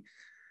actually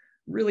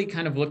really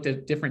kind of looked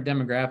at different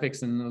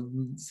demographics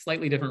and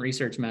slightly different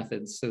research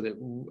methods, so that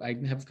I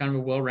have kind of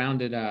a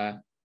well-rounded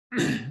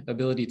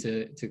ability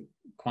to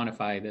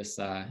quantify this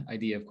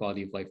idea of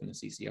quality of life in the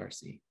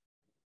CCRC.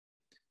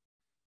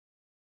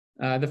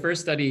 The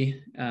first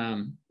study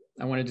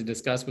I wanted to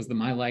discuss was the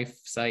My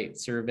Life Site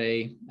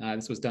survey.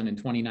 This was done in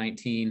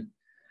 2019.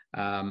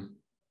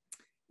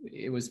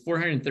 It was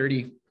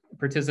 430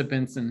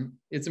 participants, and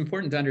it's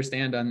important to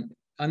understand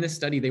on this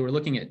study, they were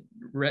looking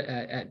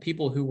at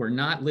people who were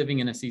not living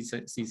in a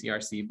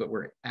CCRC, but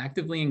were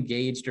actively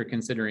engaged or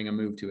considering a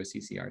move to a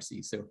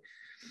CCRC. So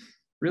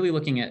really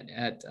looking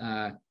at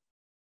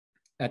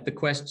the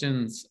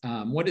questions,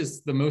 what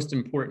is the most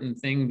important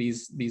thing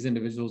these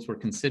individuals were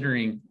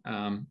considering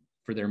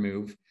for their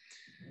move?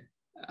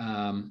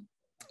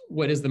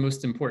 What is the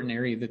most important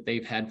area that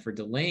they've had for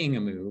delaying a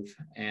move?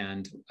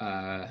 And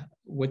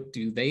what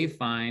do they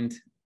find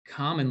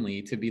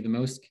commonly to be the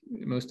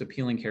most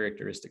appealing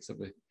characteristics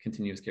of a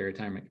continuous care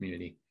retirement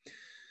community?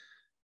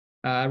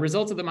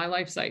 Results of the My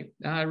Life Site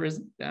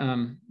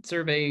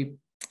survey,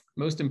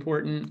 most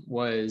important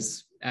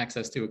was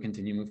access to a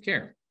continuum of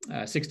care.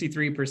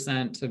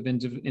 63% of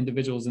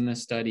individuals in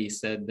this study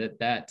said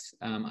that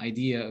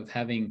idea of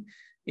having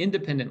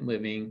independent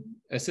living,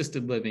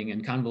 assisted living,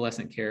 and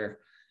convalescent care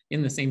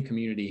in the same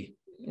community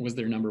was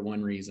their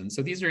 #1 reason.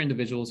 So these are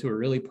individuals who are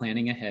really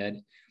planning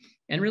ahead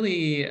and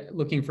really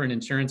looking for an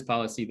insurance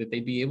policy that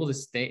they'd be able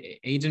to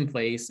age in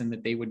place, and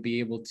that they would be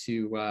able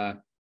to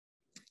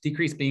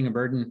decrease being a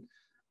burden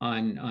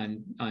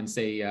on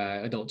say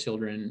adult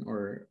children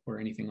or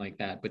anything like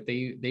that. But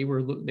they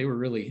were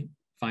really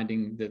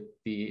finding that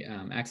the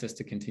access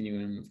to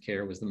continuum of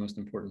care was the most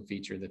important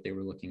feature that they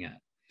were looking at.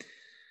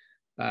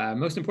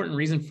 Most important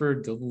reason for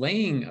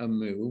delaying a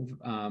move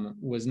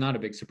was not a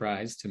big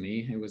surprise to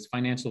me. It was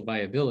financial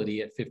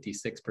viability at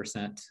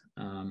 56%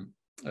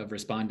 of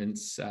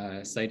respondents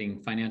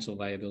citing financial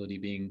viability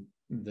being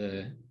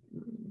the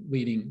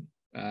leading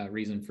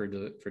reason for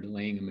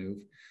delaying a move.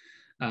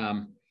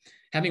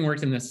 Having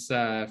worked in this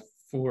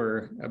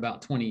for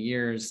about 20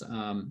 years,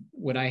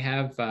 what I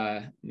have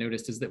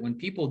noticed is that when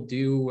people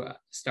do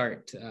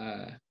start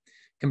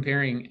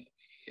comparing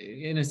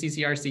in a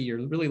CCRC,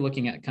 you're really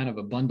looking at kind of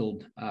a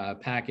bundled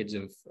package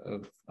of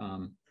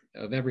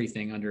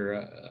everything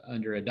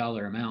under a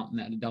dollar amount, and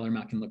that dollar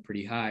amount can look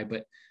pretty high.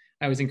 But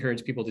I always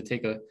encourage people to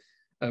take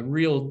a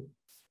real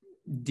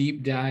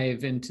deep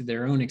dive into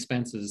their own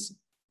expenses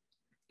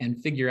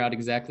and figure out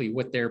exactly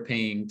what they're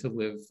paying to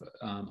live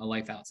a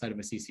life outside of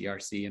a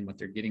CCRC and what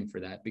they're getting for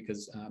that,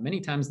 because many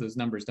times those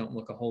numbers don't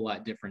look a whole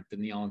lot different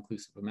than the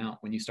all-inclusive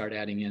amount when you start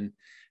adding in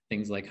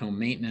things like home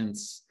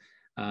maintenance,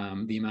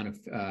 the amount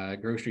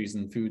of groceries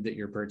and food that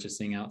you're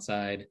purchasing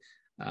outside,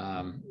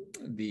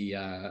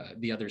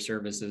 the other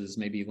services,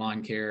 maybe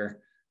lawn care,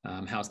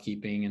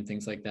 housekeeping, and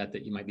things like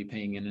that you might be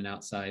paying in an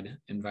outside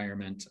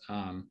environment.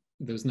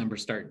 Those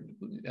numbers start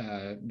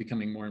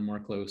becoming more and more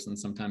close, and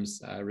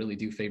sometimes really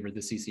do favor the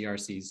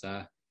CCRC's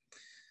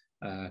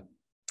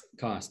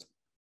cost.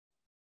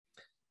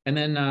 And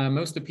then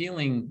most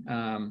appealing,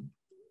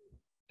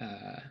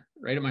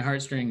 right at my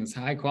heartstrings,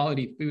 high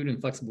quality food and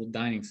flexible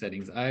dining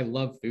settings. I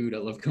love food. I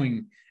love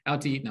going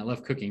out to eat, and I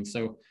love cooking.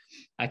 So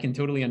I can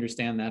totally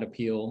understand that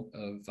appeal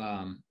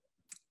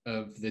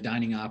of the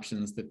dining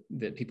options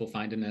that people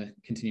find in a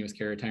continuous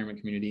care retirement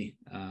community.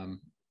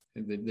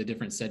 The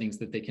different settings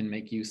that they can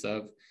make use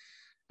of,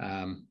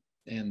 and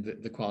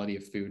the quality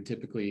of food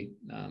typically.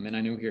 And I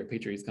know here at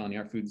Patriot's Colony,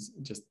 our food's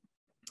just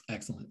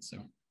excellent. So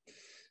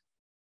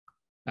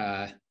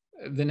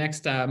the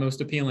next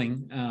most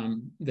appealing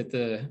that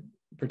the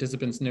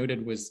participants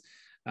noted was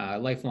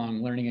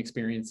lifelong learning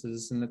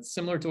experiences. And that's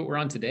similar to what we're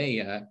on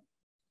today.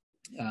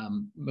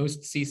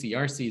 Most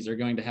CCRCs are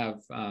going to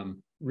have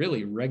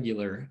really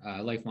regular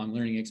lifelong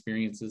learning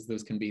experiences.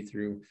 Those can be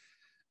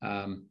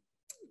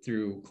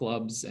through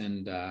clubs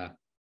and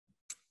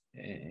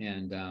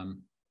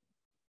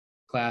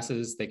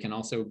classes. They can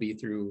also be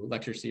through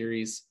lecture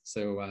series.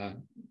 So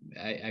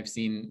I've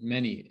seen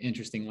many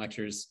interesting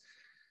lectures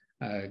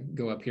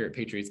go up here at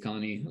Patriot's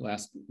Colony.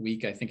 Last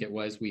week, I think it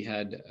was, we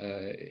had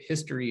a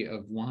history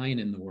of wine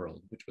in the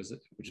world, which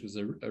was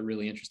a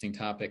really interesting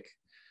topic.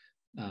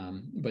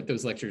 But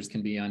those lectures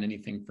can be on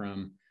anything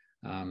from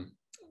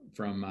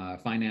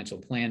financial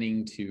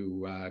planning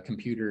to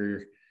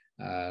computer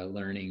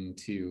learning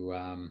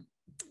to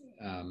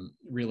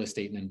real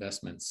estate and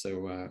investments.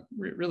 So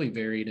really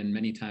varied, and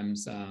many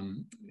times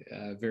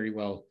very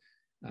well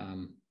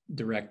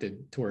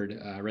directed toward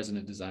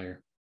resident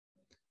desire.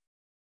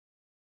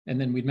 And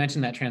then we'd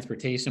mentioned that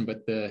transportation,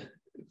 but the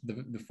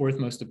fourth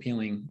most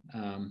appealing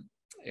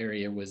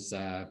area was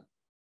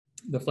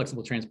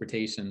flexible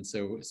transportation.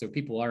 So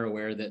people are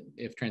aware that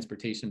if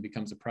transportation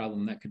becomes a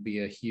problem, that could be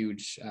a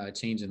huge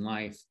change in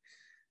life.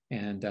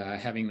 And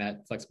having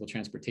that flexible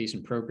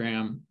transportation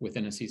program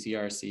within a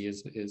CCRC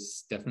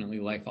is definitely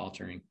life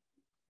altering.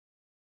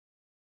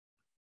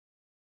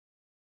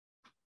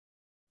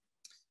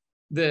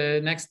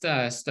 The next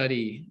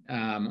study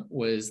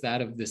was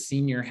that of the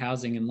Senior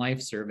Housing and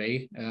Life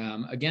Survey.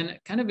 Again,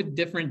 kind of a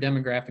different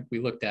demographic we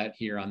looked at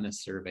here on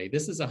this survey.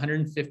 This is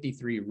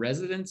 153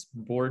 residents,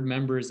 board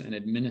members, and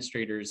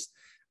administrators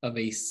of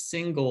a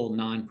single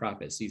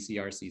nonprofit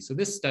CCRC. So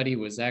this study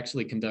was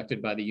actually conducted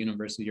by the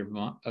University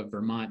of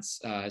Vermont's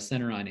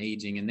Center on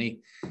Aging, and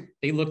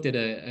they looked at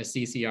a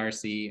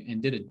CCRC and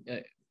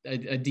did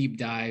a deep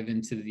dive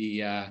into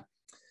the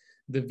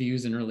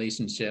views and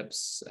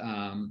relationships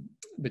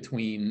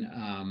between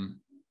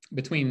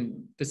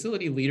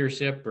facility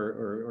leadership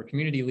or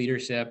community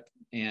leadership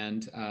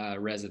and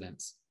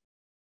residents.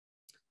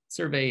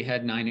 Survey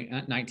had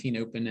 19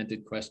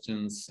 open-ended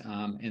questions,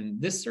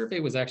 and this survey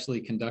was actually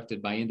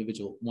conducted by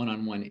individual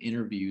one-on-one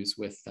interviews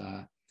with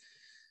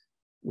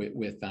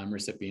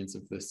recipients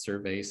of this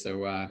survey.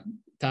 So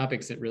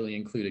topics that really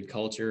included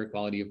culture,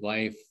 quality of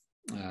life,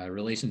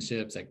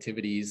 relationships,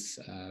 activities,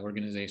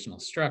 organizational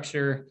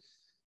structure,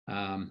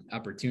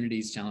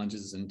 opportunities,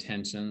 challenges, and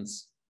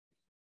tensions.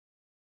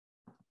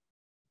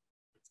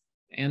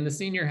 And the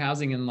Senior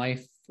Housing and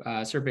Life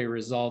survey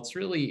results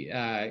really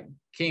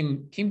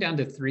came down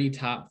to three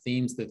top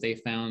themes that they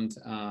found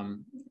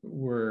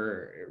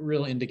were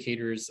real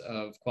indicators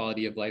of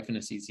quality of life in a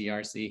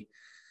CCRC.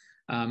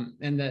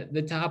 And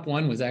the top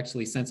one was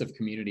actually sense of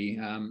community.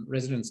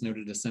 Residents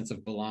noted a sense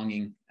of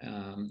belonging.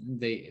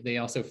 They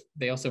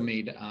also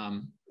made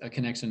a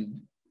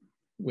connection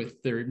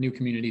with their new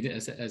community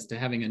as to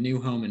having a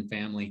new home and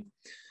family.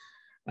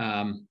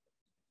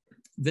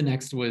 The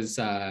next was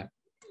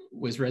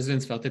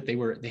residents felt that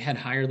they had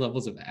higher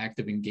levels of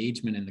active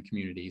engagement in the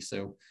community.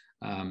 So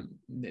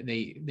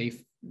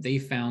they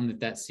found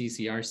that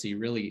CCRC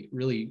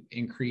really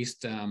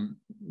increased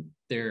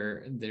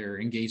their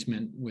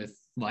engagement with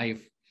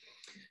life,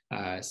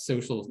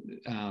 social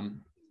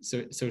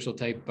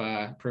type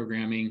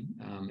programming,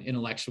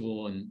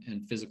 intellectual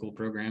and physical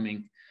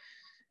programming.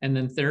 And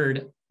then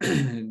third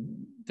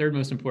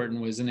most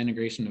important was an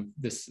integration of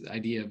this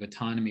idea of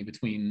autonomy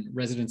between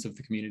residents of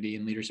the community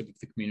and leadership of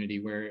the community,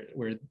 where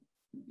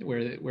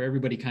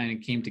everybody kind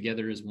of came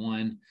together as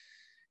one,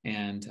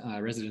 and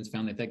residents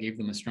found that gave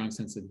them a strong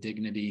sense of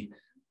dignity.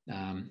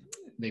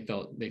 They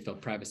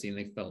felt privacy, and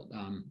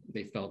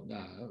they felt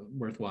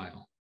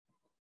worthwhile.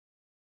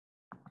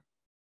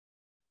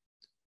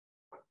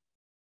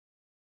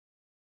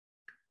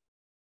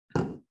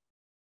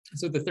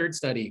 So the third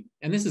study,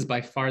 and this is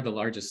by far the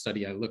largest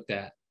study I looked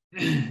at,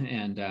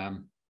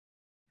 and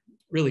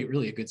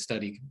really a good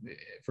study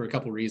for a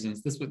couple of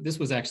reasons. This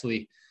was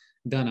actually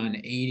done on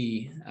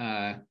 80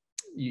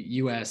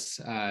 US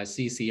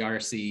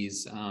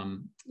CCRCs.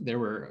 There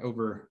were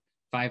over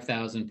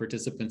 5,000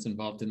 participants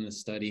involved in this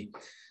study.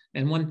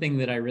 And one thing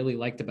that I really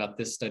liked about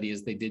this study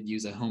is they did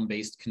use a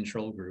home-based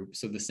control group.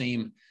 So the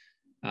same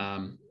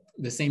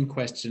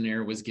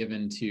questionnaire was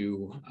given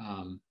to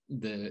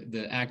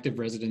the active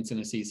residents in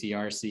a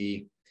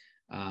CCRC,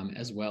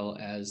 as well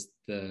as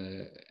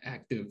the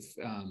active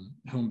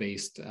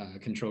home-based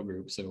control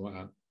group.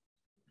 So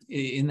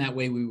in that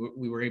way,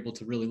 we were able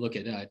to really look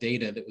at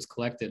data that was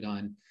collected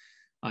on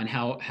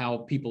how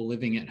people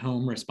living at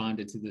home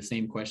responded to the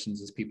same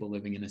questions as people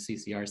living in a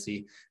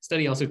CCRC.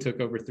 Study also took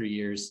over 3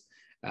 years.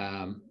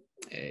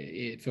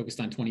 It focused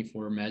on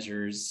 24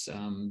 measures.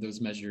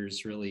 Those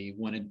measures really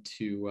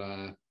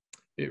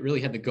it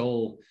really had the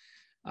goal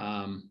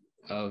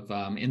of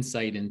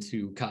insight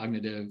into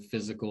cognitive,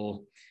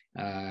 physical,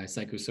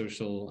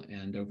 psychosocial,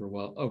 and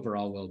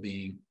overall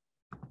well-being.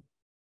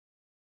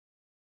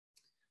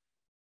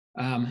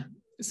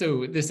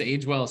 So this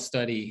AgeWell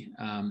study,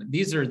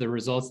 these are the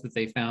results that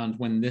they found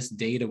when this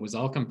data was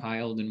all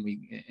compiled,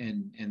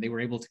 and they were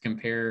able to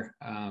compare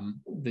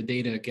the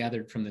data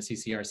gathered from the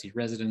CCRC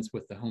residents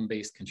with the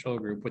home-based control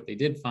group. What they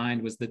did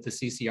find was that the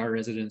CCR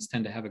residents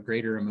tend to have a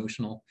greater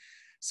emotional,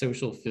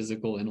 social,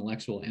 physical,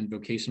 intellectual, and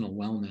vocational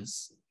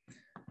wellness.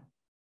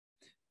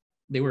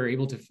 They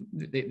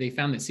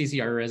found that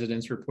CCR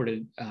residents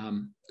reported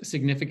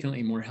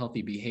significantly more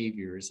healthy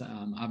behaviors.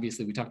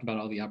 Obviously, we talked about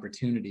all the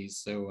opportunities,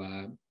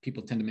 so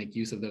people tend to make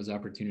use of those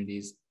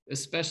opportunities,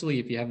 especially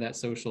if you have that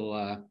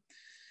social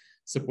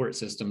support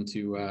system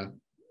to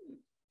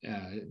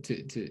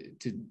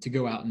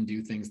go out and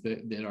do things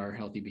that are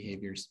healthy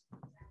behaviors.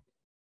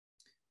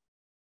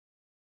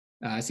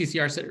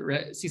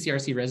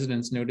 CCRC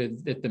residents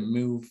noted that the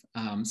move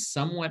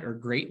somewhat or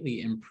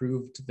greatly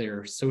improved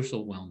their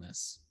social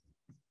wellness.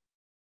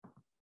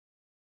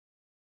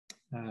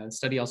 The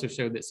study also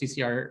showed that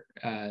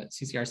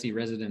CCRC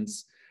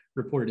residents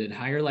reported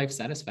higher life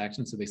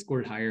satisfaction, so they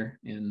scored higher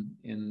in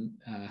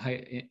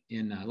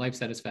life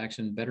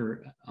satisfaction,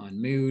 better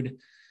on mood,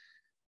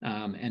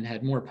 and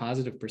had more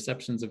positive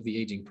perceptions of the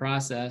aging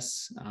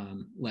process,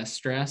 less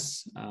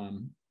stress.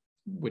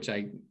 which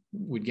I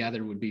would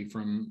gather would be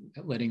from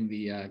letting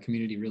the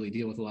community really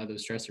deal with a lot of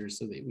those stressors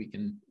so that we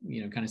can,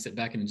 kind of sit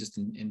back and just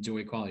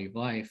enjoy quality of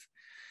life.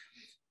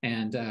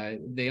 And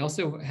they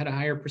also had a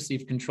higher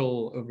perceived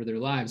control over their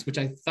lives, which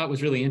I thought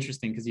was really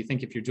interesting, because you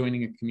think if you're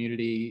joining a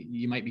community,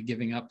 you might be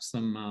giving up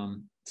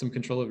some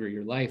control over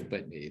your life,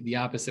 but the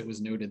opposite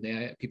was noted.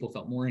 People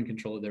felt more in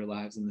control of their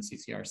lives in the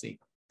CCRC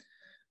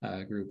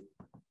group.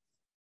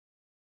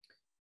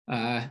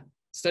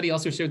 Study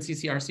also showed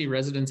CCRC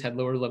residents had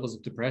lower levels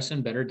of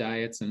depression, better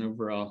diets, and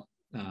overall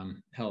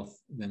health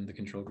than the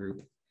control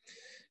group.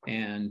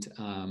 And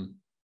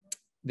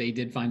they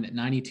did find that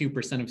 92%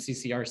 of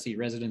CCRC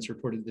residents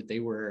reported that they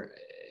were,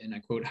 and I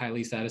quote,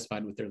 highly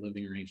satisfied with their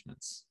living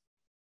arrangements.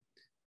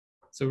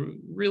 So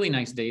really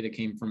nice data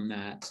came from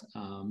that.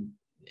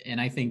 And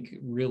I think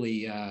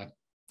really a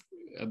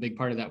big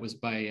part of that was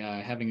by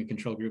having a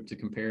control group to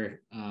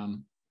compare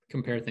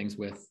things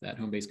with, that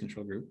home-based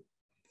control group.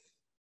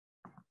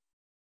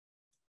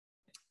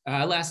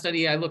 Last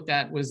study I looked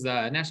at was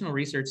the National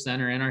Research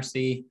Center,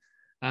 NRC.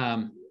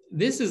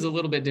 This is a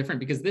little bit different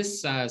because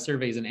this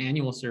survey is an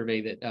annual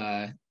survey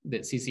that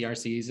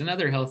CCRCs and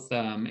other health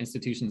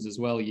institutions as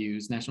well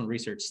use. National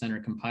Research Center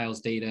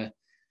compiles data,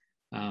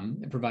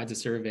 it provides a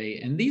survey.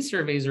 And these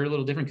surveys are a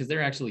little different because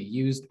they're actually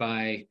used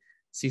by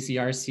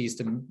CCRCs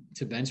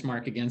to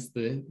benchmark against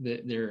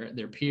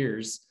their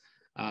peers.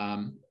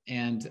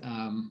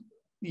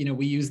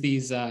 We use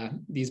these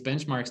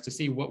benchmarks to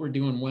see what we're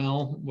doing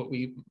well, what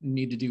we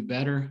need to do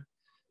better,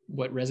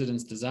 what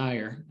residents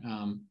desire.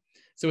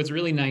 So it's a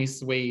really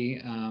nice way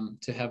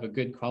to have a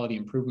good quality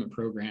improvement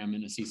program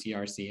in a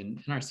CCRC,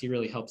 and NRC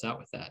really helps out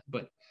with that.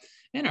 But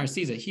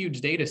NRC is a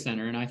huge data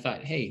center, and I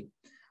thought, hey,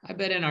 I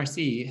bet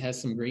NRC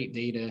has some great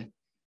data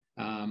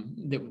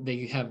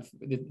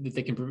that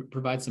they can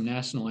provide some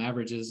national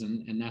averages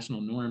and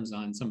national norms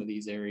on some of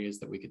these areas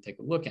that we could take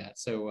a look at.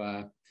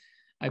 So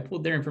I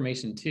pulled their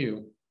information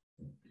too,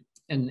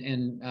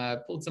 and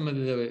pulled some of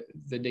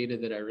the data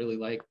that I really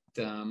liked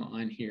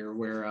on here,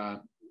 where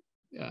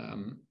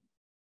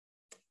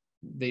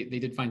they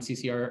did find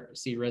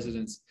CCRC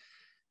residents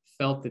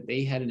felt that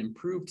they had an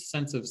improved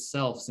sense of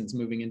self since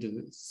moving into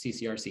the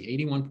CCRC.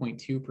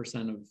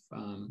 81.2% of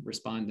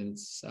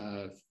respondents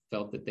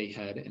felt that they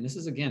had, and this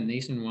is again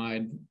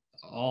nationwide,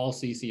 all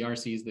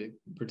CCRCs that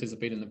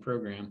participate in the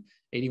program,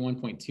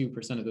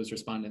 81.2% of those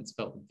respondents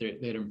felt that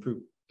they had an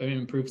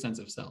improved sense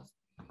of self.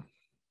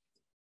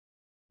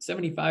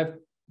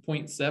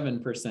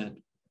 75.7%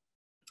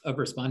 of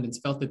respondents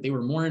felt that they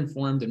were more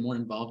informed and more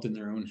involved in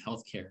their own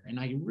healthcare. And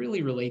I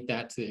really relate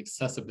that to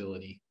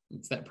accessibility.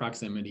 It's that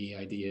proximity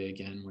idea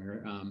again,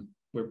 where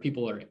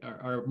people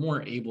are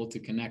more able to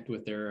connect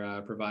with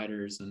their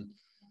providers and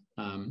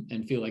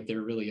feel like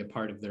they're really a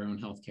part of their own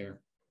healthcare.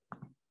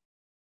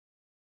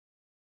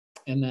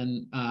 And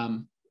then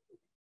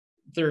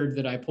third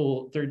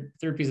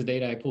piece of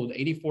data I pulled,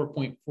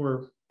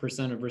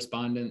 84.4% of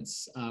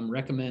respondents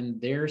recommend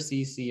their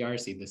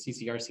CCRC, the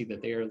CCRC that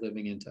they are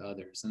living in, to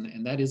others.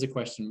 And that is a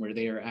question where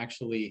they are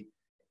actually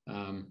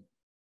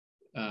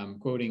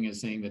quoting as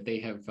saying that they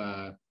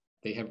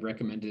have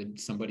recommended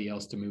somebody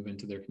else to move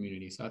into their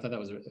community. So I thought that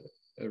was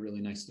a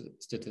really nice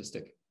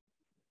statistic.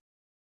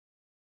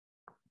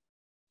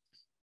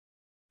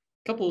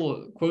 A couple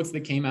of quotes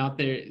that came out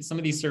there. Some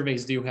of these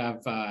surveys do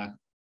have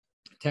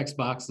text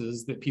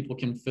boxes that people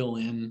can fill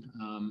in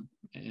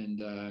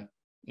and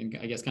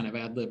I guess kind of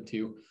ad lib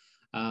too.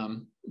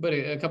 But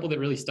a couple that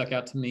really stuck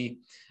out to me.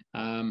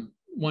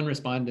 One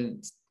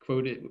respondent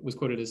was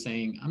quoted as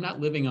saying, "I'm not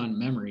living on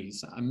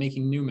memories, I'm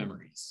making new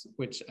memories,"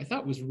 which I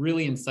thought was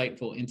really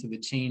insightful into the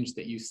change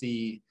that you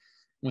see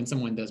when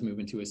someone does move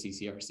into a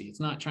CCRC. It's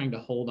not trying to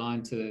hold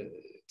on to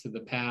the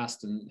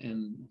past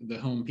and the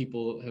home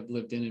people have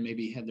lived in and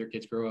maybe had their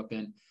kids grow up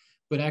in,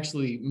 but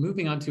actually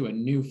moving on to a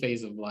new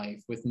phase of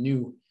life with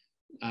new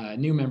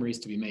memories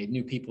to be made,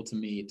 new people to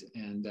meet,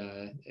 and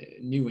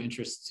new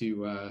interests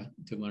to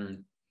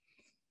learn.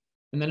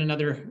 And then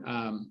another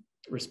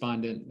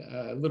respondent,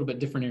 a little bit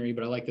different area,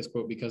 but I like this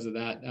quote because of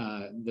that.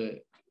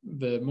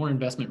 The more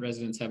investment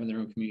residents have in their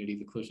own community,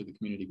 the closer the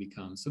community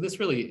becomes. So this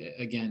really,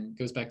 again,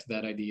 goes back to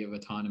that idea of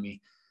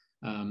autonomy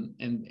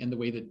and the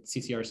way that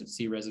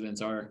CCRC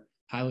residents are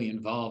highly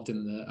involved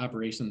in the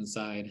operations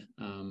side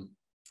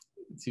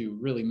to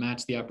really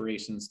match the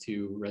operations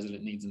to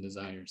resident needs and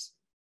desires.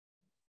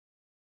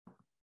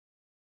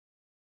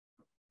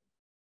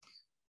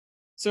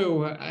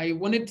 So I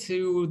wanted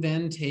to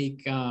then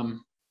take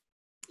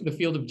the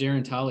field of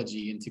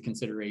gerontology into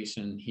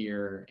consideration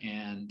here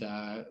and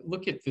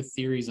look at the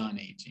theories on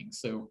aging.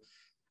 So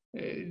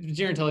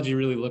gerontology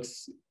really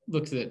looks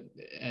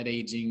at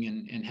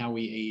aging and how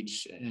we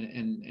age,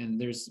 and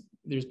there's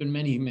been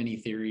many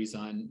theories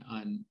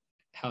on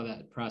how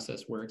that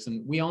process works.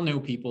 And we all know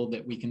people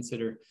that we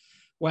consider,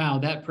 wow,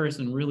 that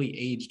person really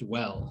aged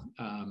well,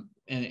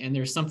 and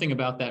there's something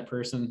about that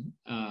person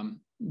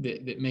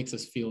that makes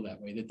us feel that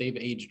way, that they've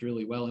aged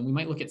really well. And we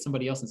might look at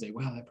somebody else and say,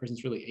 wow, that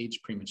person's really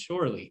aged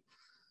prematurely.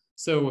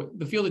 So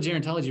the field of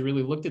gerontology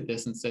really looked at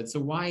this and said, so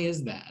why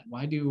is that?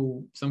 Why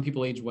do some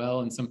people age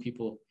well and some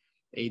people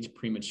age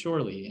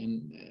prematurely?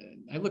 And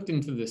I looked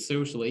into the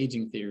social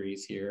aging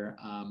theories here.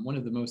 One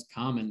of the most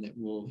common that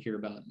we'll hear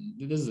about,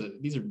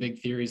 these are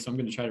big theories, so I'm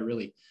going to try to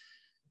really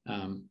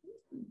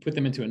put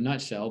them into a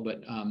nutshell,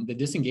 but the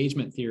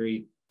disengagement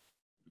theory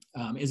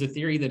is a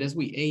theory that as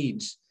we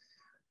age,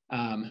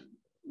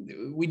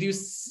 we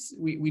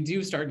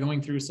do start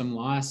going through some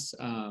loss.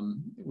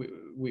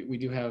 We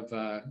do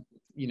have,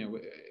 you know,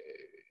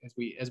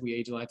 as we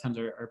age, a lot of times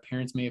our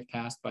parents may have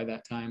passed by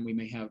that time. We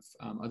may have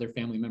other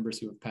family members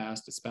who have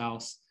passed, a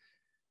spouse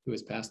who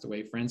has passed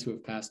away, friends who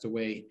have passed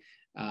away.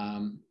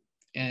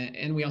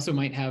 And we also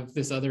might have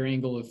this other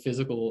angle of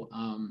physical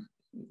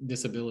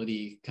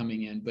disability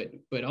coming in,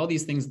 but all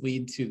these things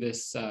lead to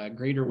this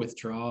greater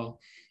withdrawal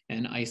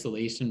and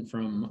isolation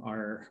from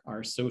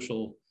our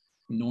social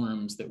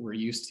norms that we're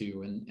used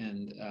to.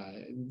 And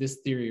this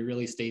theory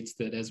really states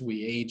that as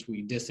we age,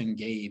 we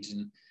disengage,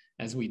 and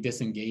as we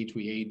disengage,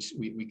 we age,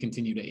 we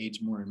continue to age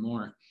more and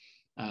more.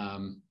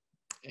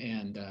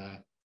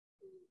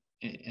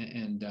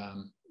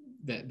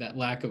 That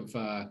lack of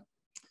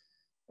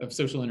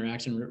social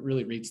interaction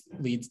really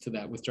leads to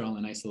that withdrawal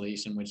and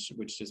isolation,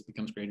 which just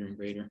becomes greater and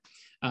greater.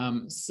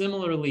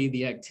 Similarly,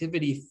 the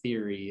activity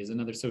theory is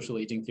another social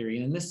aging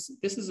theory, and this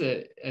is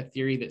a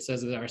theory that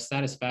says that our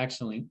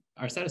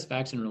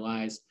satisfaction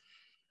relies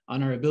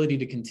on our ability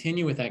to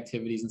continue with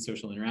activities and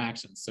social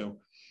interactions.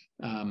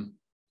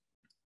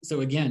 So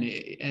again,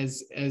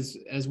 as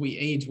we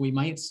age, we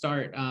might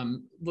start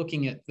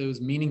looking at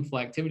those meaningful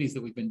activities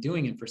that we've been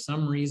doing, and for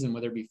some reason,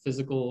 whether it be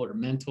physical or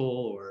mental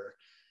or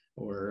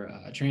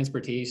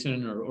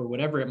transportation or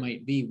whatever it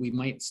might be, we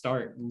might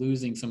start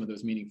losing some of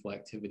those meaningful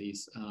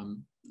activities.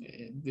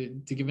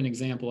 To give an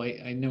example,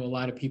 I know a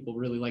lot of people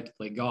really like to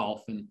play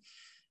golf, and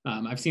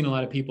I've seen a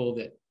lot of people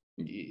that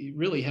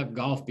really have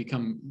golf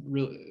become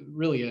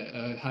really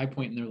a high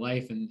point in their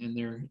life, and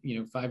they're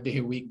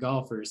 5-day-a-week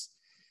golfers.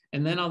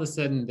 And then all of a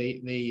sudden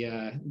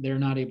they're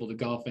not able to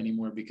golf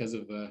anymore because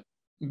of a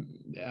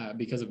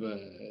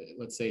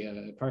let's say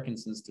a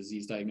Parkinson's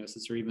disease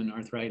diagnosis or even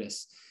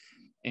arthritis,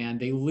 and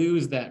they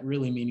lose that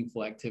really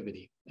meaningful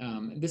activity.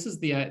 This is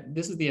the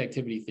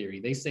activity theory.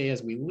 They say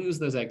as we lose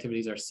those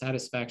activities, our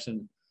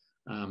satisfaction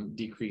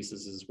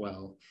decreases as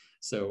well.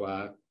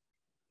 So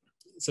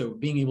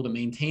being able to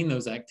maintain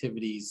those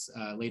activities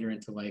later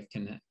into life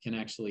can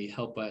actually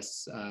help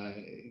us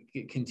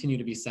continue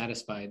to be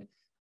satisfied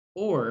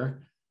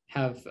or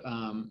have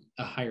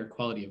a higher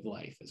quality of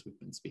life, as we've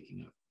been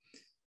speaking of.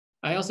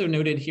 I also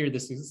noted here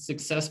this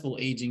successful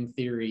aging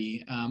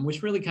theory,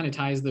 which really kind of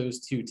ties those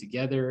two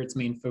together. Its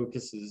main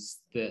focus is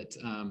that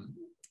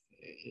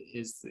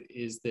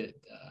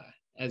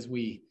as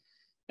we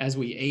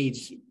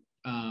age,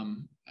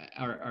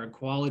 our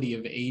quality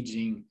of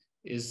aging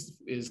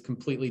is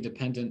completely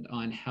dependent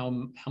on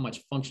how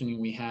much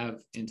functioning we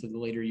have into the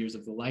later years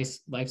of the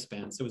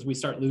lifespan. So as we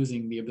start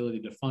losing the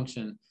ability to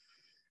function,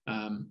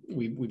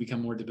 we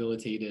become more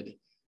debilitated,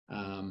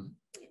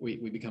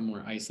 we become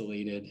more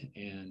isolated,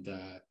 and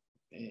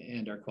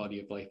our quality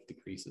of life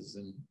decreases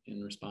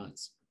in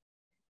response.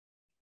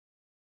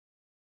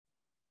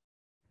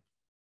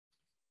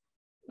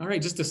 All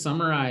right, just to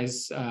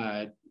summarize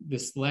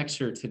this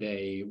lecture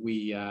today,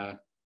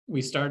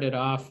 we started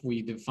off,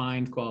 we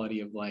defined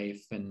quality of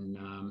life, and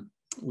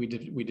we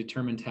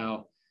determined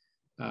how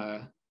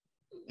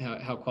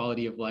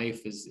quality of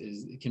life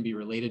can be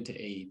related to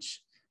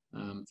age.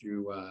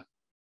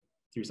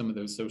 Through some of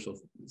those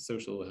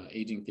social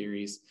aging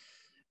theories.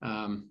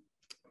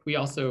 We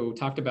also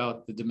talked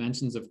about the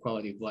dimensions of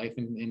quality of life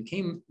and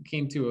came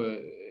to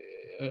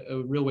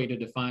a real way to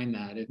define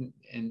that.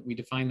 And we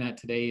define that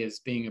today as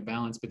being a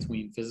balance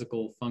between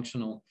physical,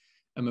 functional,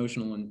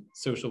 emotional, and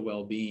social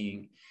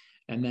well-being.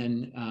 And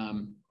then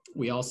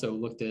we also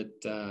looked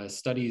at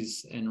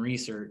studies and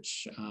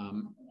research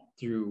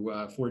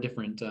through four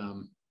different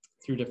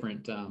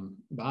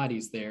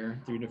bodies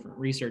there, through different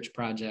research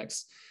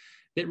projects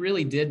that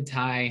really did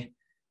tie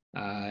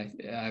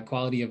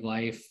quality of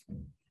life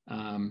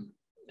and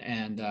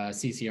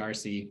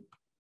CCRC.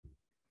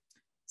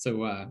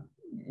 So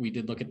we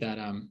did look at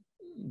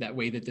that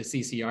way that the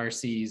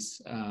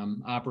CCRCs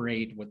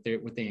operate, what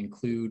they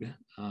include,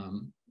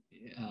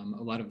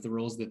 a lot of the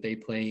roles that they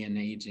play in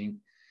aging,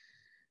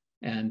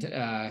 and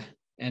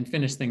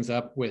finish things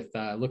up with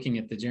looking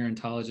at the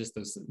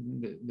gerontologists,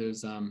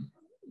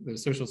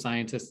 those social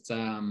scientists'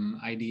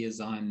 ideas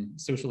on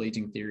social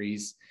aging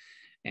theories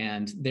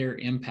and their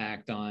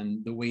impact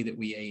on the way that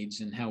we age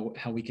and how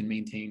we can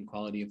maintain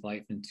quality of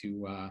life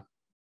into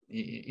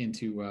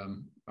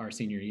our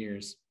senior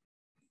years.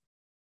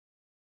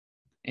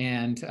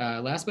 And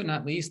last but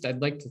not least,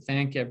 I'd like to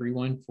thank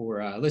everyone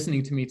for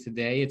listening to me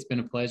today. It's been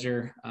a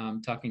pleasure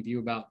talking to you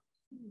about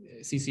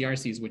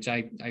CCRCs, which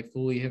I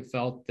fully have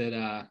felt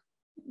that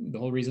the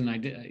whole reason I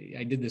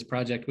did this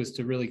project was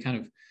to really kind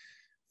of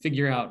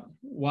figure out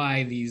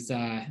why these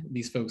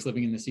folks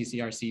living in the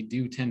CCRC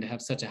do tend to have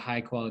such a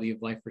high quality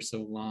of life for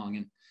so long.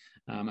 And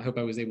I hope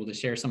I was able to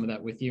share some of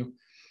that with you.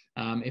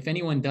 If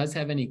anyone does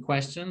have any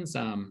questions,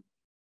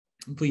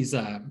 please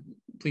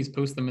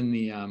post them in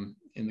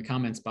the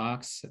comments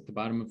box at the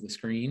bottom of the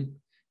screen.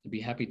 I'd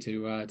be happy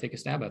to take a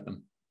stab at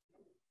them.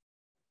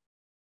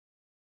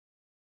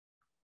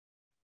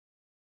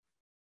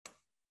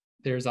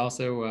 There's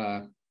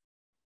also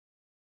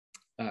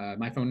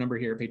my phone number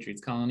here at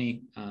Patriots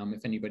Colony.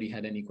 If anybody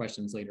had any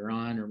questions later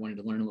on or wanted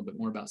to learn a little bit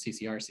more about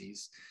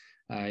CCRCs,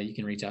 you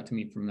can reach out to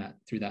me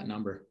through that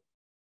number.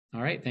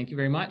 All right, thank you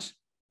very much.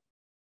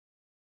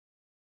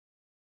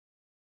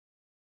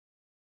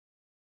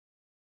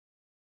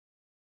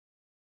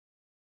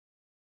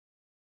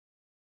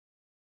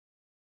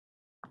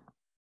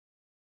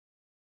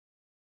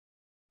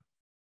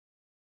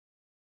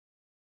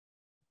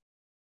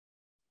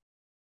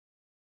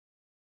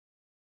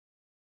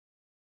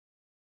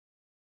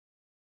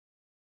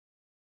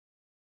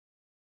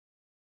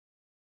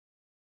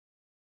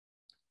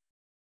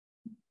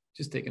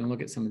 Just taking a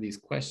look at some of these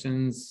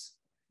questions.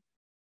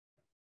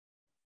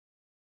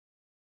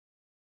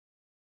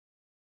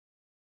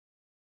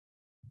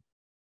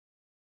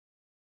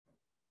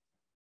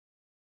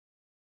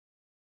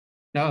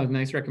 Oh,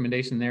 nice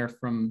recommendation there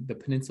from the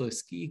Peninsula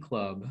Ski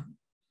Club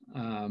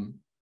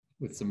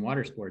with some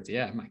water sports.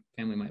 Yeah, my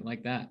family might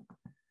like that.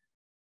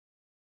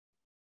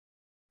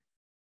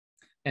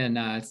 And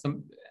I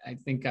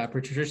think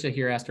Patricia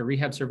here asked, are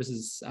rehab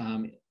services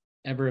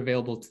ever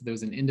available to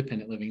those in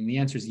independent living? And the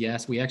answer is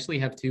yes. We actually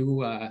have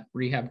 2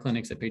 rehab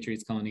clinics at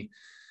Patriots Colony.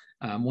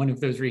 One of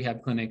those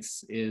rehab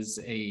clinics is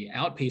a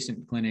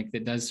outpatient clinic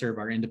that does serve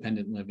our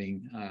independent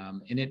living,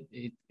 and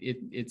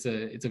it's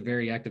a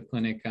very active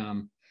clinic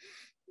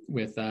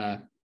with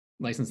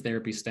licensed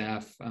therapy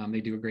staff.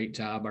 They do a great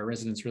job. Our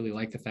residents really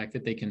like the fact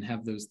that they can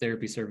have those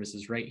therapy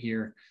services right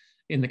here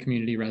in the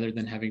community rather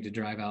than having to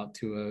drive out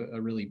to a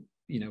really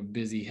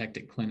busy,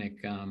 hectic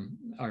clinic.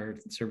 Our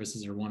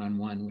services are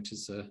one-on-one, which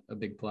is a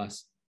big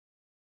plus.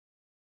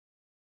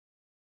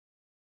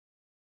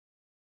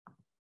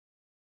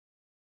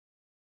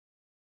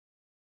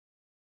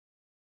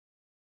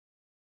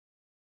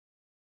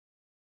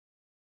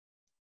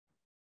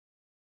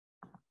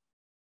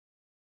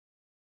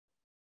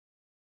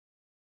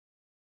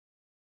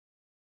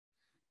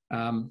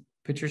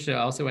 Patricia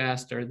also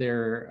asked, are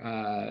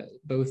there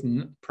both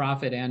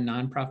profit and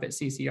nonprofit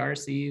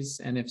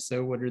CCRCs? And if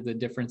so, what are the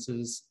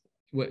differences?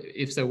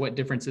 If so, what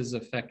differences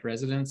affect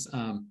residents?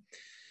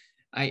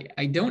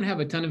 I don't have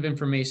a ton of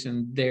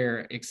information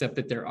there, except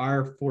that there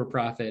are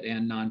for-profit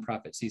and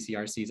nonprofit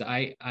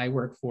CCRCs. I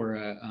work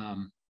for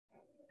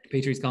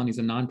Patriots Colony is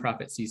a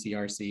nonprofit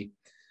CCRC.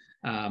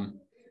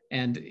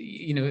 And,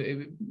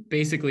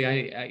 basically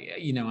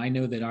I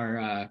know that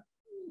our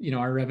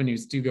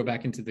revenues do go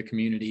back into the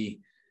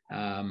community,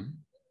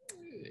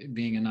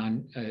 being a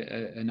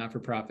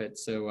not-for-profit.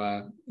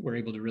 So we're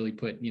able to really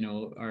put,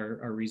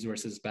 our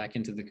resources back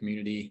into the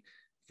community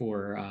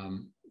for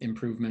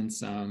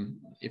improvements.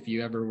 If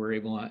you ever were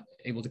able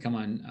to come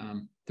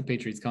on the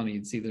Patriots Colony,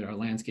 you'd see that our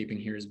landscaping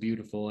here is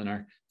beautiful and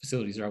our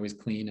facilities are always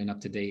clean and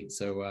up to date.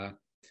 So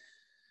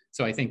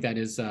so I think that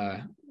is,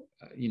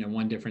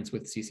 one difference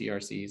with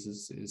CCRCs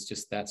is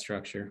just that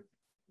structure.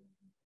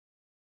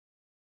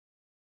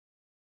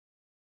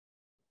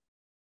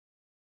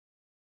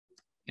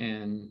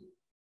 And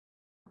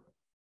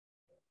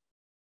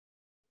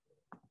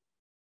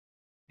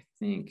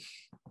I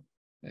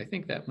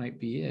think that might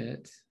be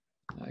it.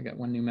 I got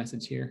one new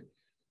message here.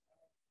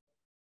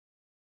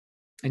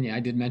 And yeah, I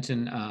did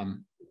mention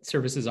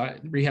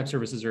rehab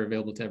services are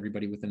available to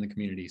everybody within the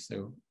community.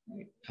 So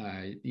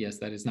yes,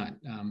 that is not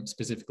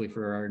specifically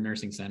for our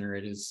nursing center.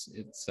 It's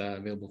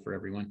available for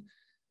everyone.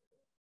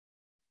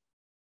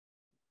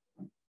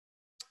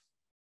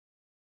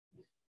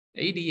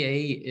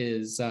 ADA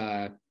is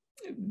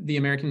the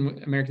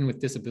American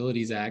with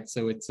Disabilities Act.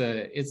 So it's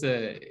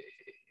an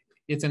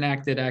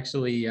act that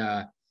actually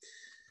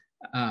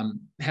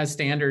has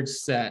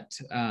standards set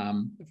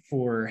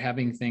for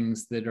having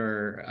things that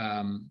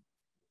are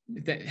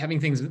having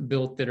things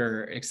built that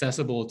are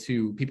accessible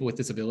to people with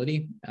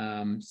disability.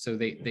 So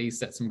they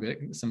set some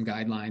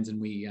guidelines,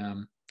 and we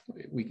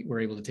were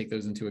able to take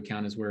those into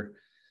account as we're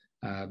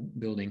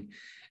building.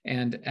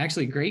 And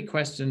actually, great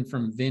question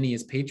from Vinny,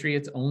 is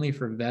Patriots only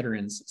for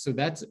veterans? So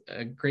that's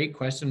a great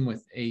question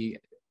with a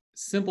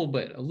simple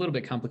but a little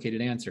bit complicated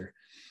answer.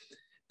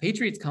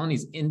 Patriots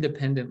Colony's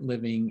independent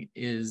living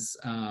is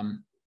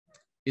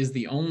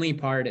the only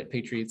part at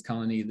Patriots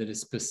Colony that is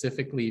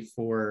specifically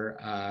for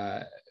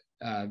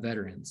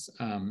veterans.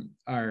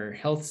 Our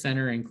health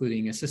center,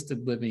 including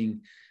assisted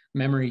living,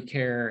 memory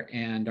care,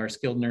 and our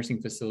skilled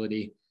nursing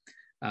facility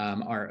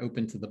are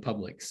open to the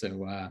public.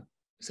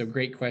 So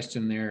great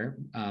question there.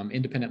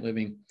 Independent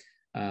living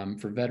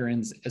for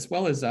veterans, as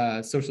well as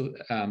social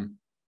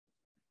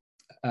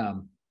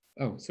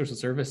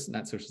service,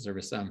 not social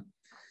service.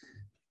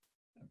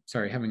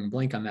 Sorry, having a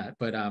blank on that,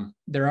 but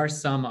there are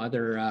some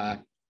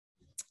other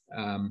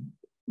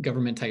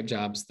government type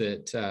jobs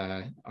that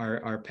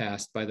are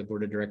passed by the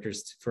board of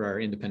directors for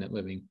our independent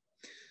living.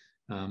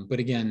 But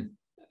again,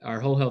 our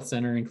whole health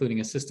center, including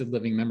assisted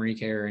living, memory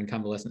care, and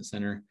convalescent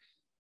center,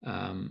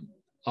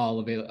 all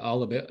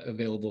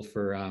available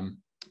for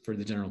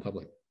the general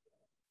public.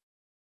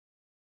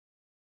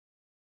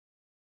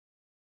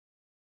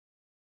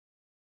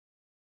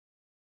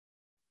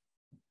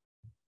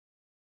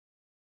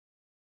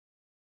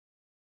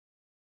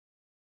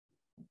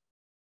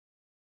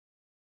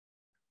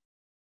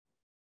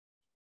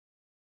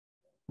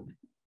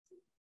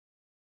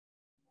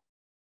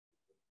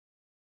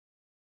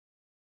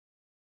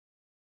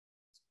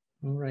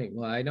 All right,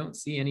 well, I don't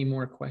see any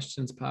more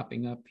questions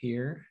popping up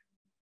here.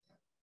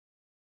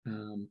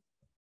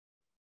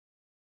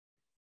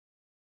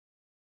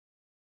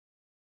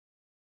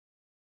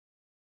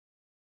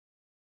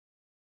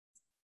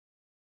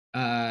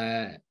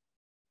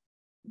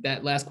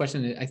 That last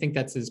question, I think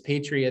that's his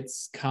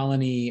Patriots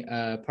colony,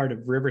 part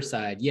of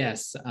Riverside.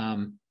 Yes,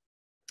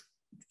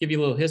 give you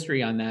a little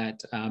history on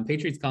that.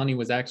 Patriots colony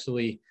was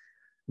actually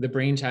the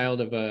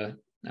brainchild of a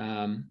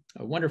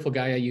wonderful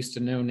guy I used to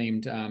know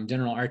named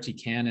General Archie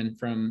Cannon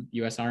from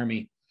U.S.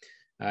 Army.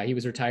 He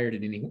was retired,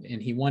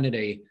 and he wanted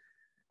a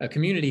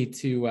community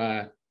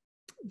to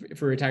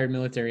for retired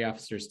military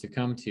officers to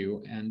come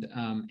to. And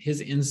his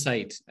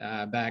insight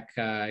back,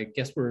 I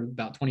guess we're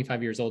about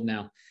 25 years old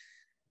now.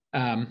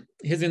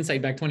 His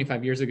insight back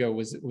 25 years ago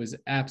was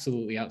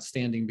absolutely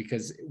outstanding,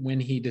 because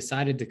when he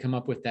decided to come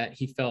up with that,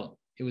 he felt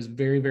it was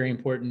very, very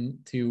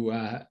important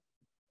to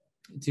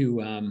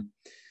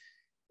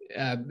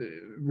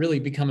really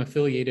become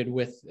affiliated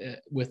with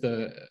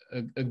a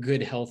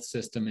good health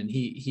system. And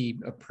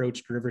he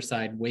approached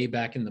Riverside way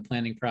back in the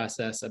planning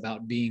process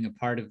about being a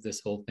part of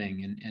this whole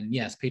thing. And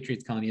yes,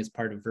 Patriots Colony is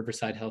part of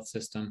Riverside Health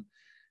System.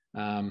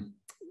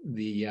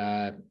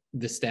 The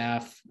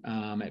staff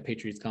at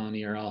Patriots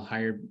Colony are all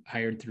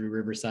hired through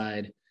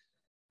Riverside.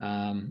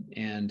 You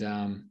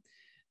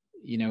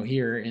know,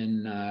 here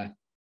in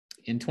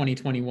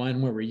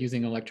 2021, where we're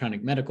using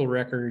electronic medical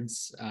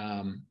records,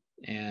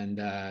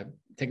 and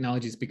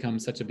technology has become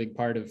such a big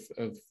part of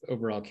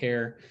overall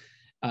care.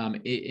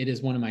 It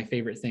is one of my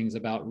favorite things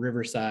about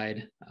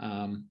Riverside,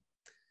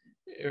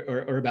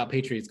 or about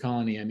Patriots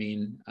Colony. I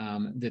mean,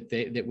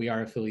 that we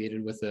are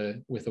affiliated with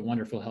a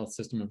wonderful health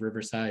system of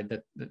Riverside.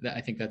 That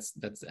I think that's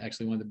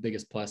actually one of the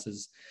biggest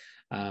pluses.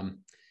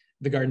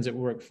 The Gardens at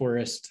Warwick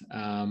Forest,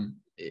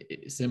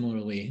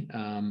 similarly,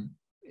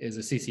 is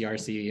a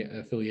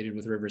CCRC affiliated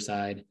with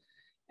Riverside,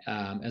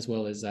 as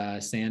well as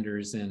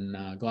Sanders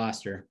in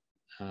Gloucester.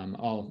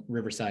 All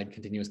Riverside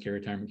continuous care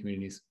retirement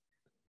communities.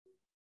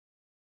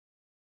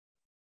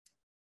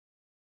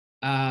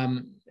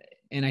 And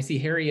I see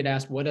Harry had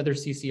asked what other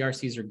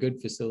CCRCs are good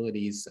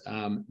facilities.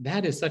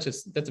 That's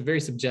a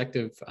very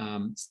subjective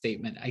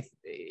statement.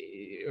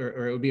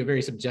 Or it would be a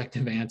very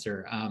subjective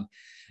answer.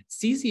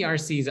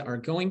 CCRCs are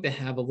going to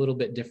have a little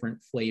bit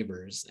different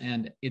flavors,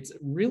 and it's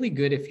really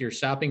good if you're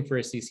shopping for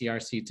a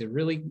CCRC to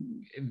really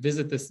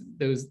visit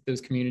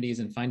those communities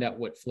and find out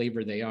what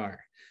flavor they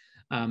are.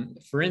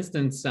 For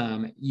instance,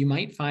 you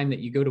might find that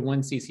you go to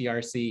one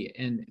CCRC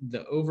and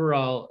the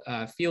overall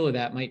feel of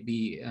that might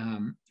be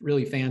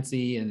really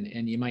fancy,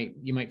 and you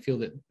might feel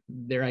that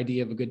their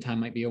idea of a good time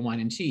might be a wine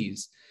and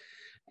cheese,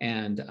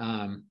 and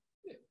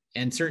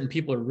certain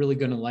people are really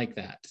going to like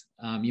that.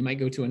 You might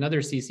go to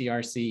another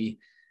CCRC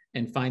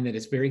and find that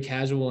it's very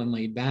casual and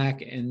laid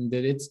back, and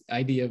that its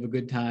idea of a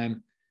good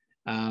time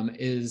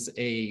is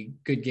a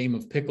good game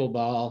of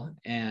pickleball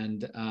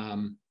and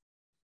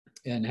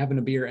having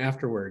a beer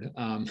afterward.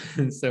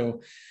 So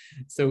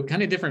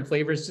kind of different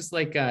flavors, just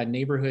like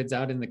neighborhoods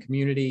out in the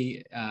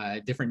community.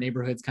 Different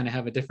neighborhoods kind of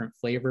have a different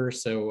flavor.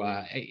 So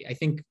I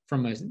think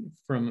from a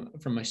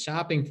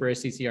shopping for a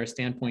CCR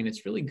standpoint,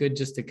 it's really good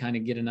just to kind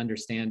of get an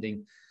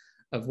understanding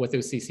of what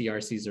those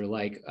CCRCs are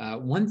like.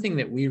 One thing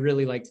that we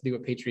really like to do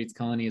at Patriots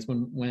Colony is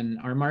when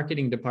our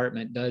marketing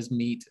department does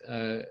meet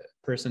a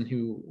person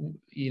who,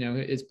 you know,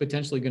 is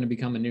potentially going to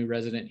become a new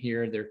resident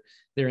here,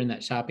 they're in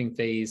that shopping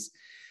phase.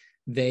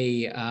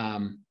 They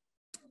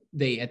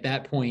at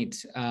that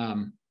point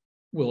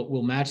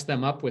we'll match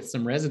them up with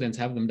some residents,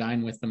 have them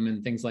dine with them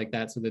and things like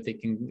that, so that they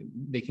can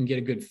get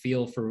a good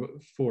feel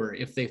for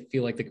if they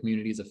feel like the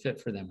community is a fit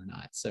for them or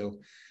not. So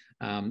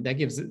that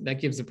gives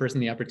the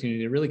person the opportunity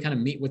to really kind of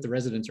meet what the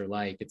residents are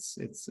like. It's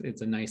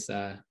a nice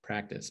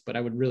practice, but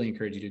I would really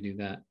encourage you to do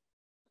that.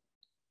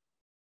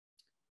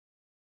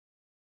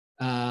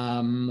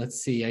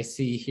 Let's see, I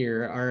see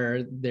here,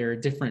 are there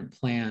different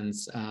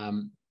plans?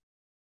 I'm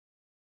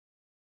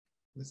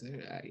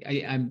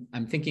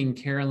thinking,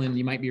 Carolyn,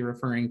 you might be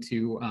referring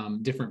to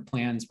different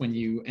plans when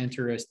you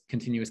enter a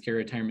continuous care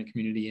retirement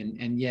community,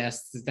 and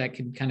yes, that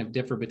could kind of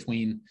differ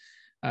between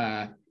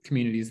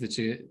communities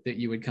that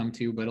you would come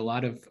to, but a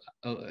lot of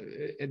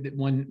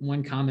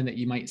one common that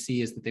you might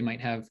see is that they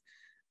might have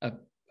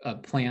a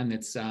plan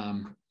that's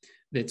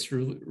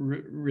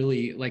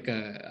really like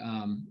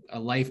a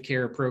life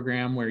care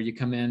program, where you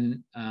come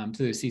in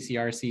to the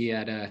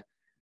CCRC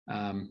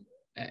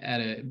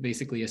at a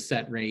basically a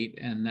set rate,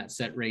 and that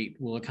set rate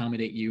will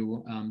accommodate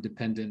you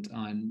dependent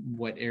on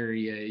what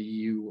area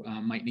you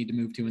might need to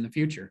move to in the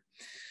future.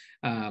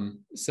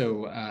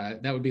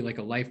 That would be like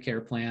a life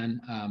care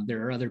plan.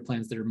 There are other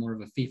plans that are more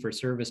of a fee for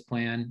service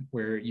plan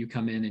where you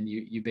come in and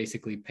you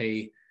basically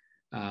pay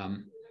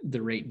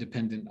the rate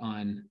dependent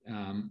on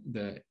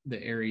the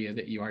area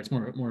that you are. It's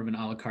more of an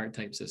a la carte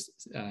type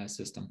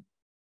system.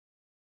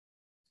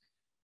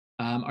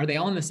 Are they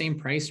all in the same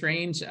price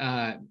range?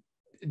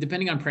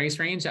 Depending on price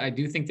range, I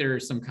do think there are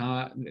some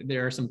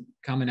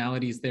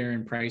commonalities there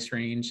in price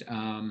range.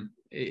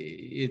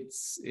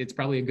 It's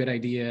probably a good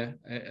idea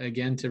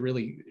again to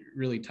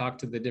really talk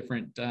to the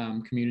different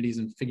communities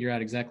and figure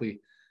out exactly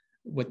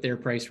what their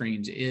price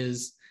range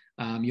is.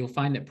 You'll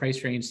find that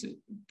price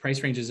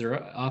ranges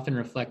are often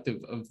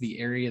reflective of the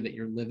area that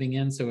you're living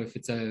in. So if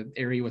it's an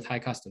area with high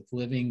cost of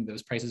living,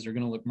 those prices are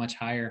going to look much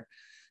higher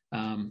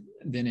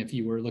than if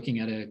you were looking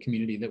at a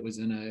community that was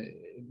in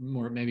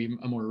maybe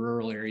a more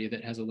rural area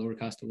that has a lower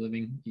cost of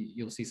living.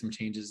 You'll see some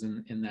changes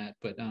in that.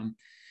 But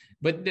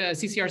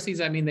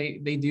CCRCs, I mean,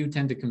 they do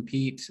tend to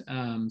compete.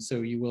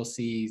 So you will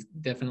see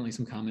definitely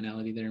some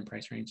commonality there in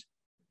price range.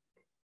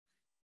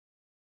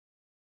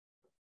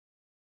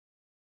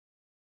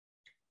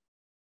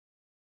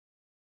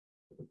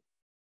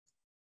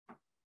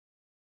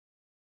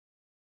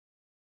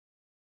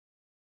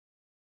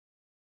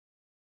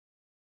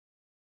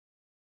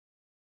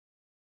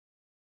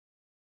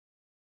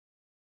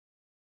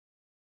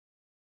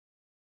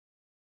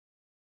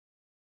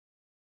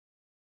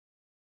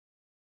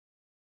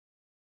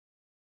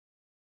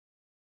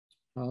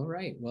 All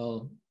right,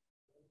 well,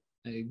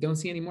 I don't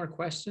see any more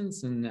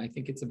questions, and I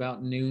think it's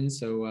about noon.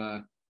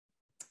 So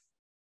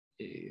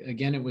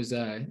again, it was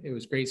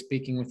great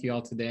speaking with you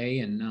all today,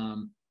 and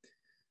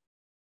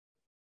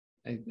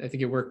I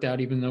think it worked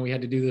out, even though we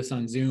had to do this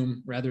on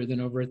Zoom rather than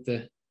over at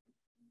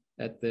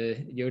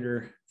the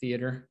Yoder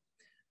Theater.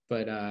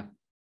 But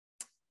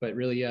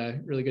really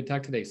good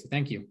talk today. So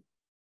thank you.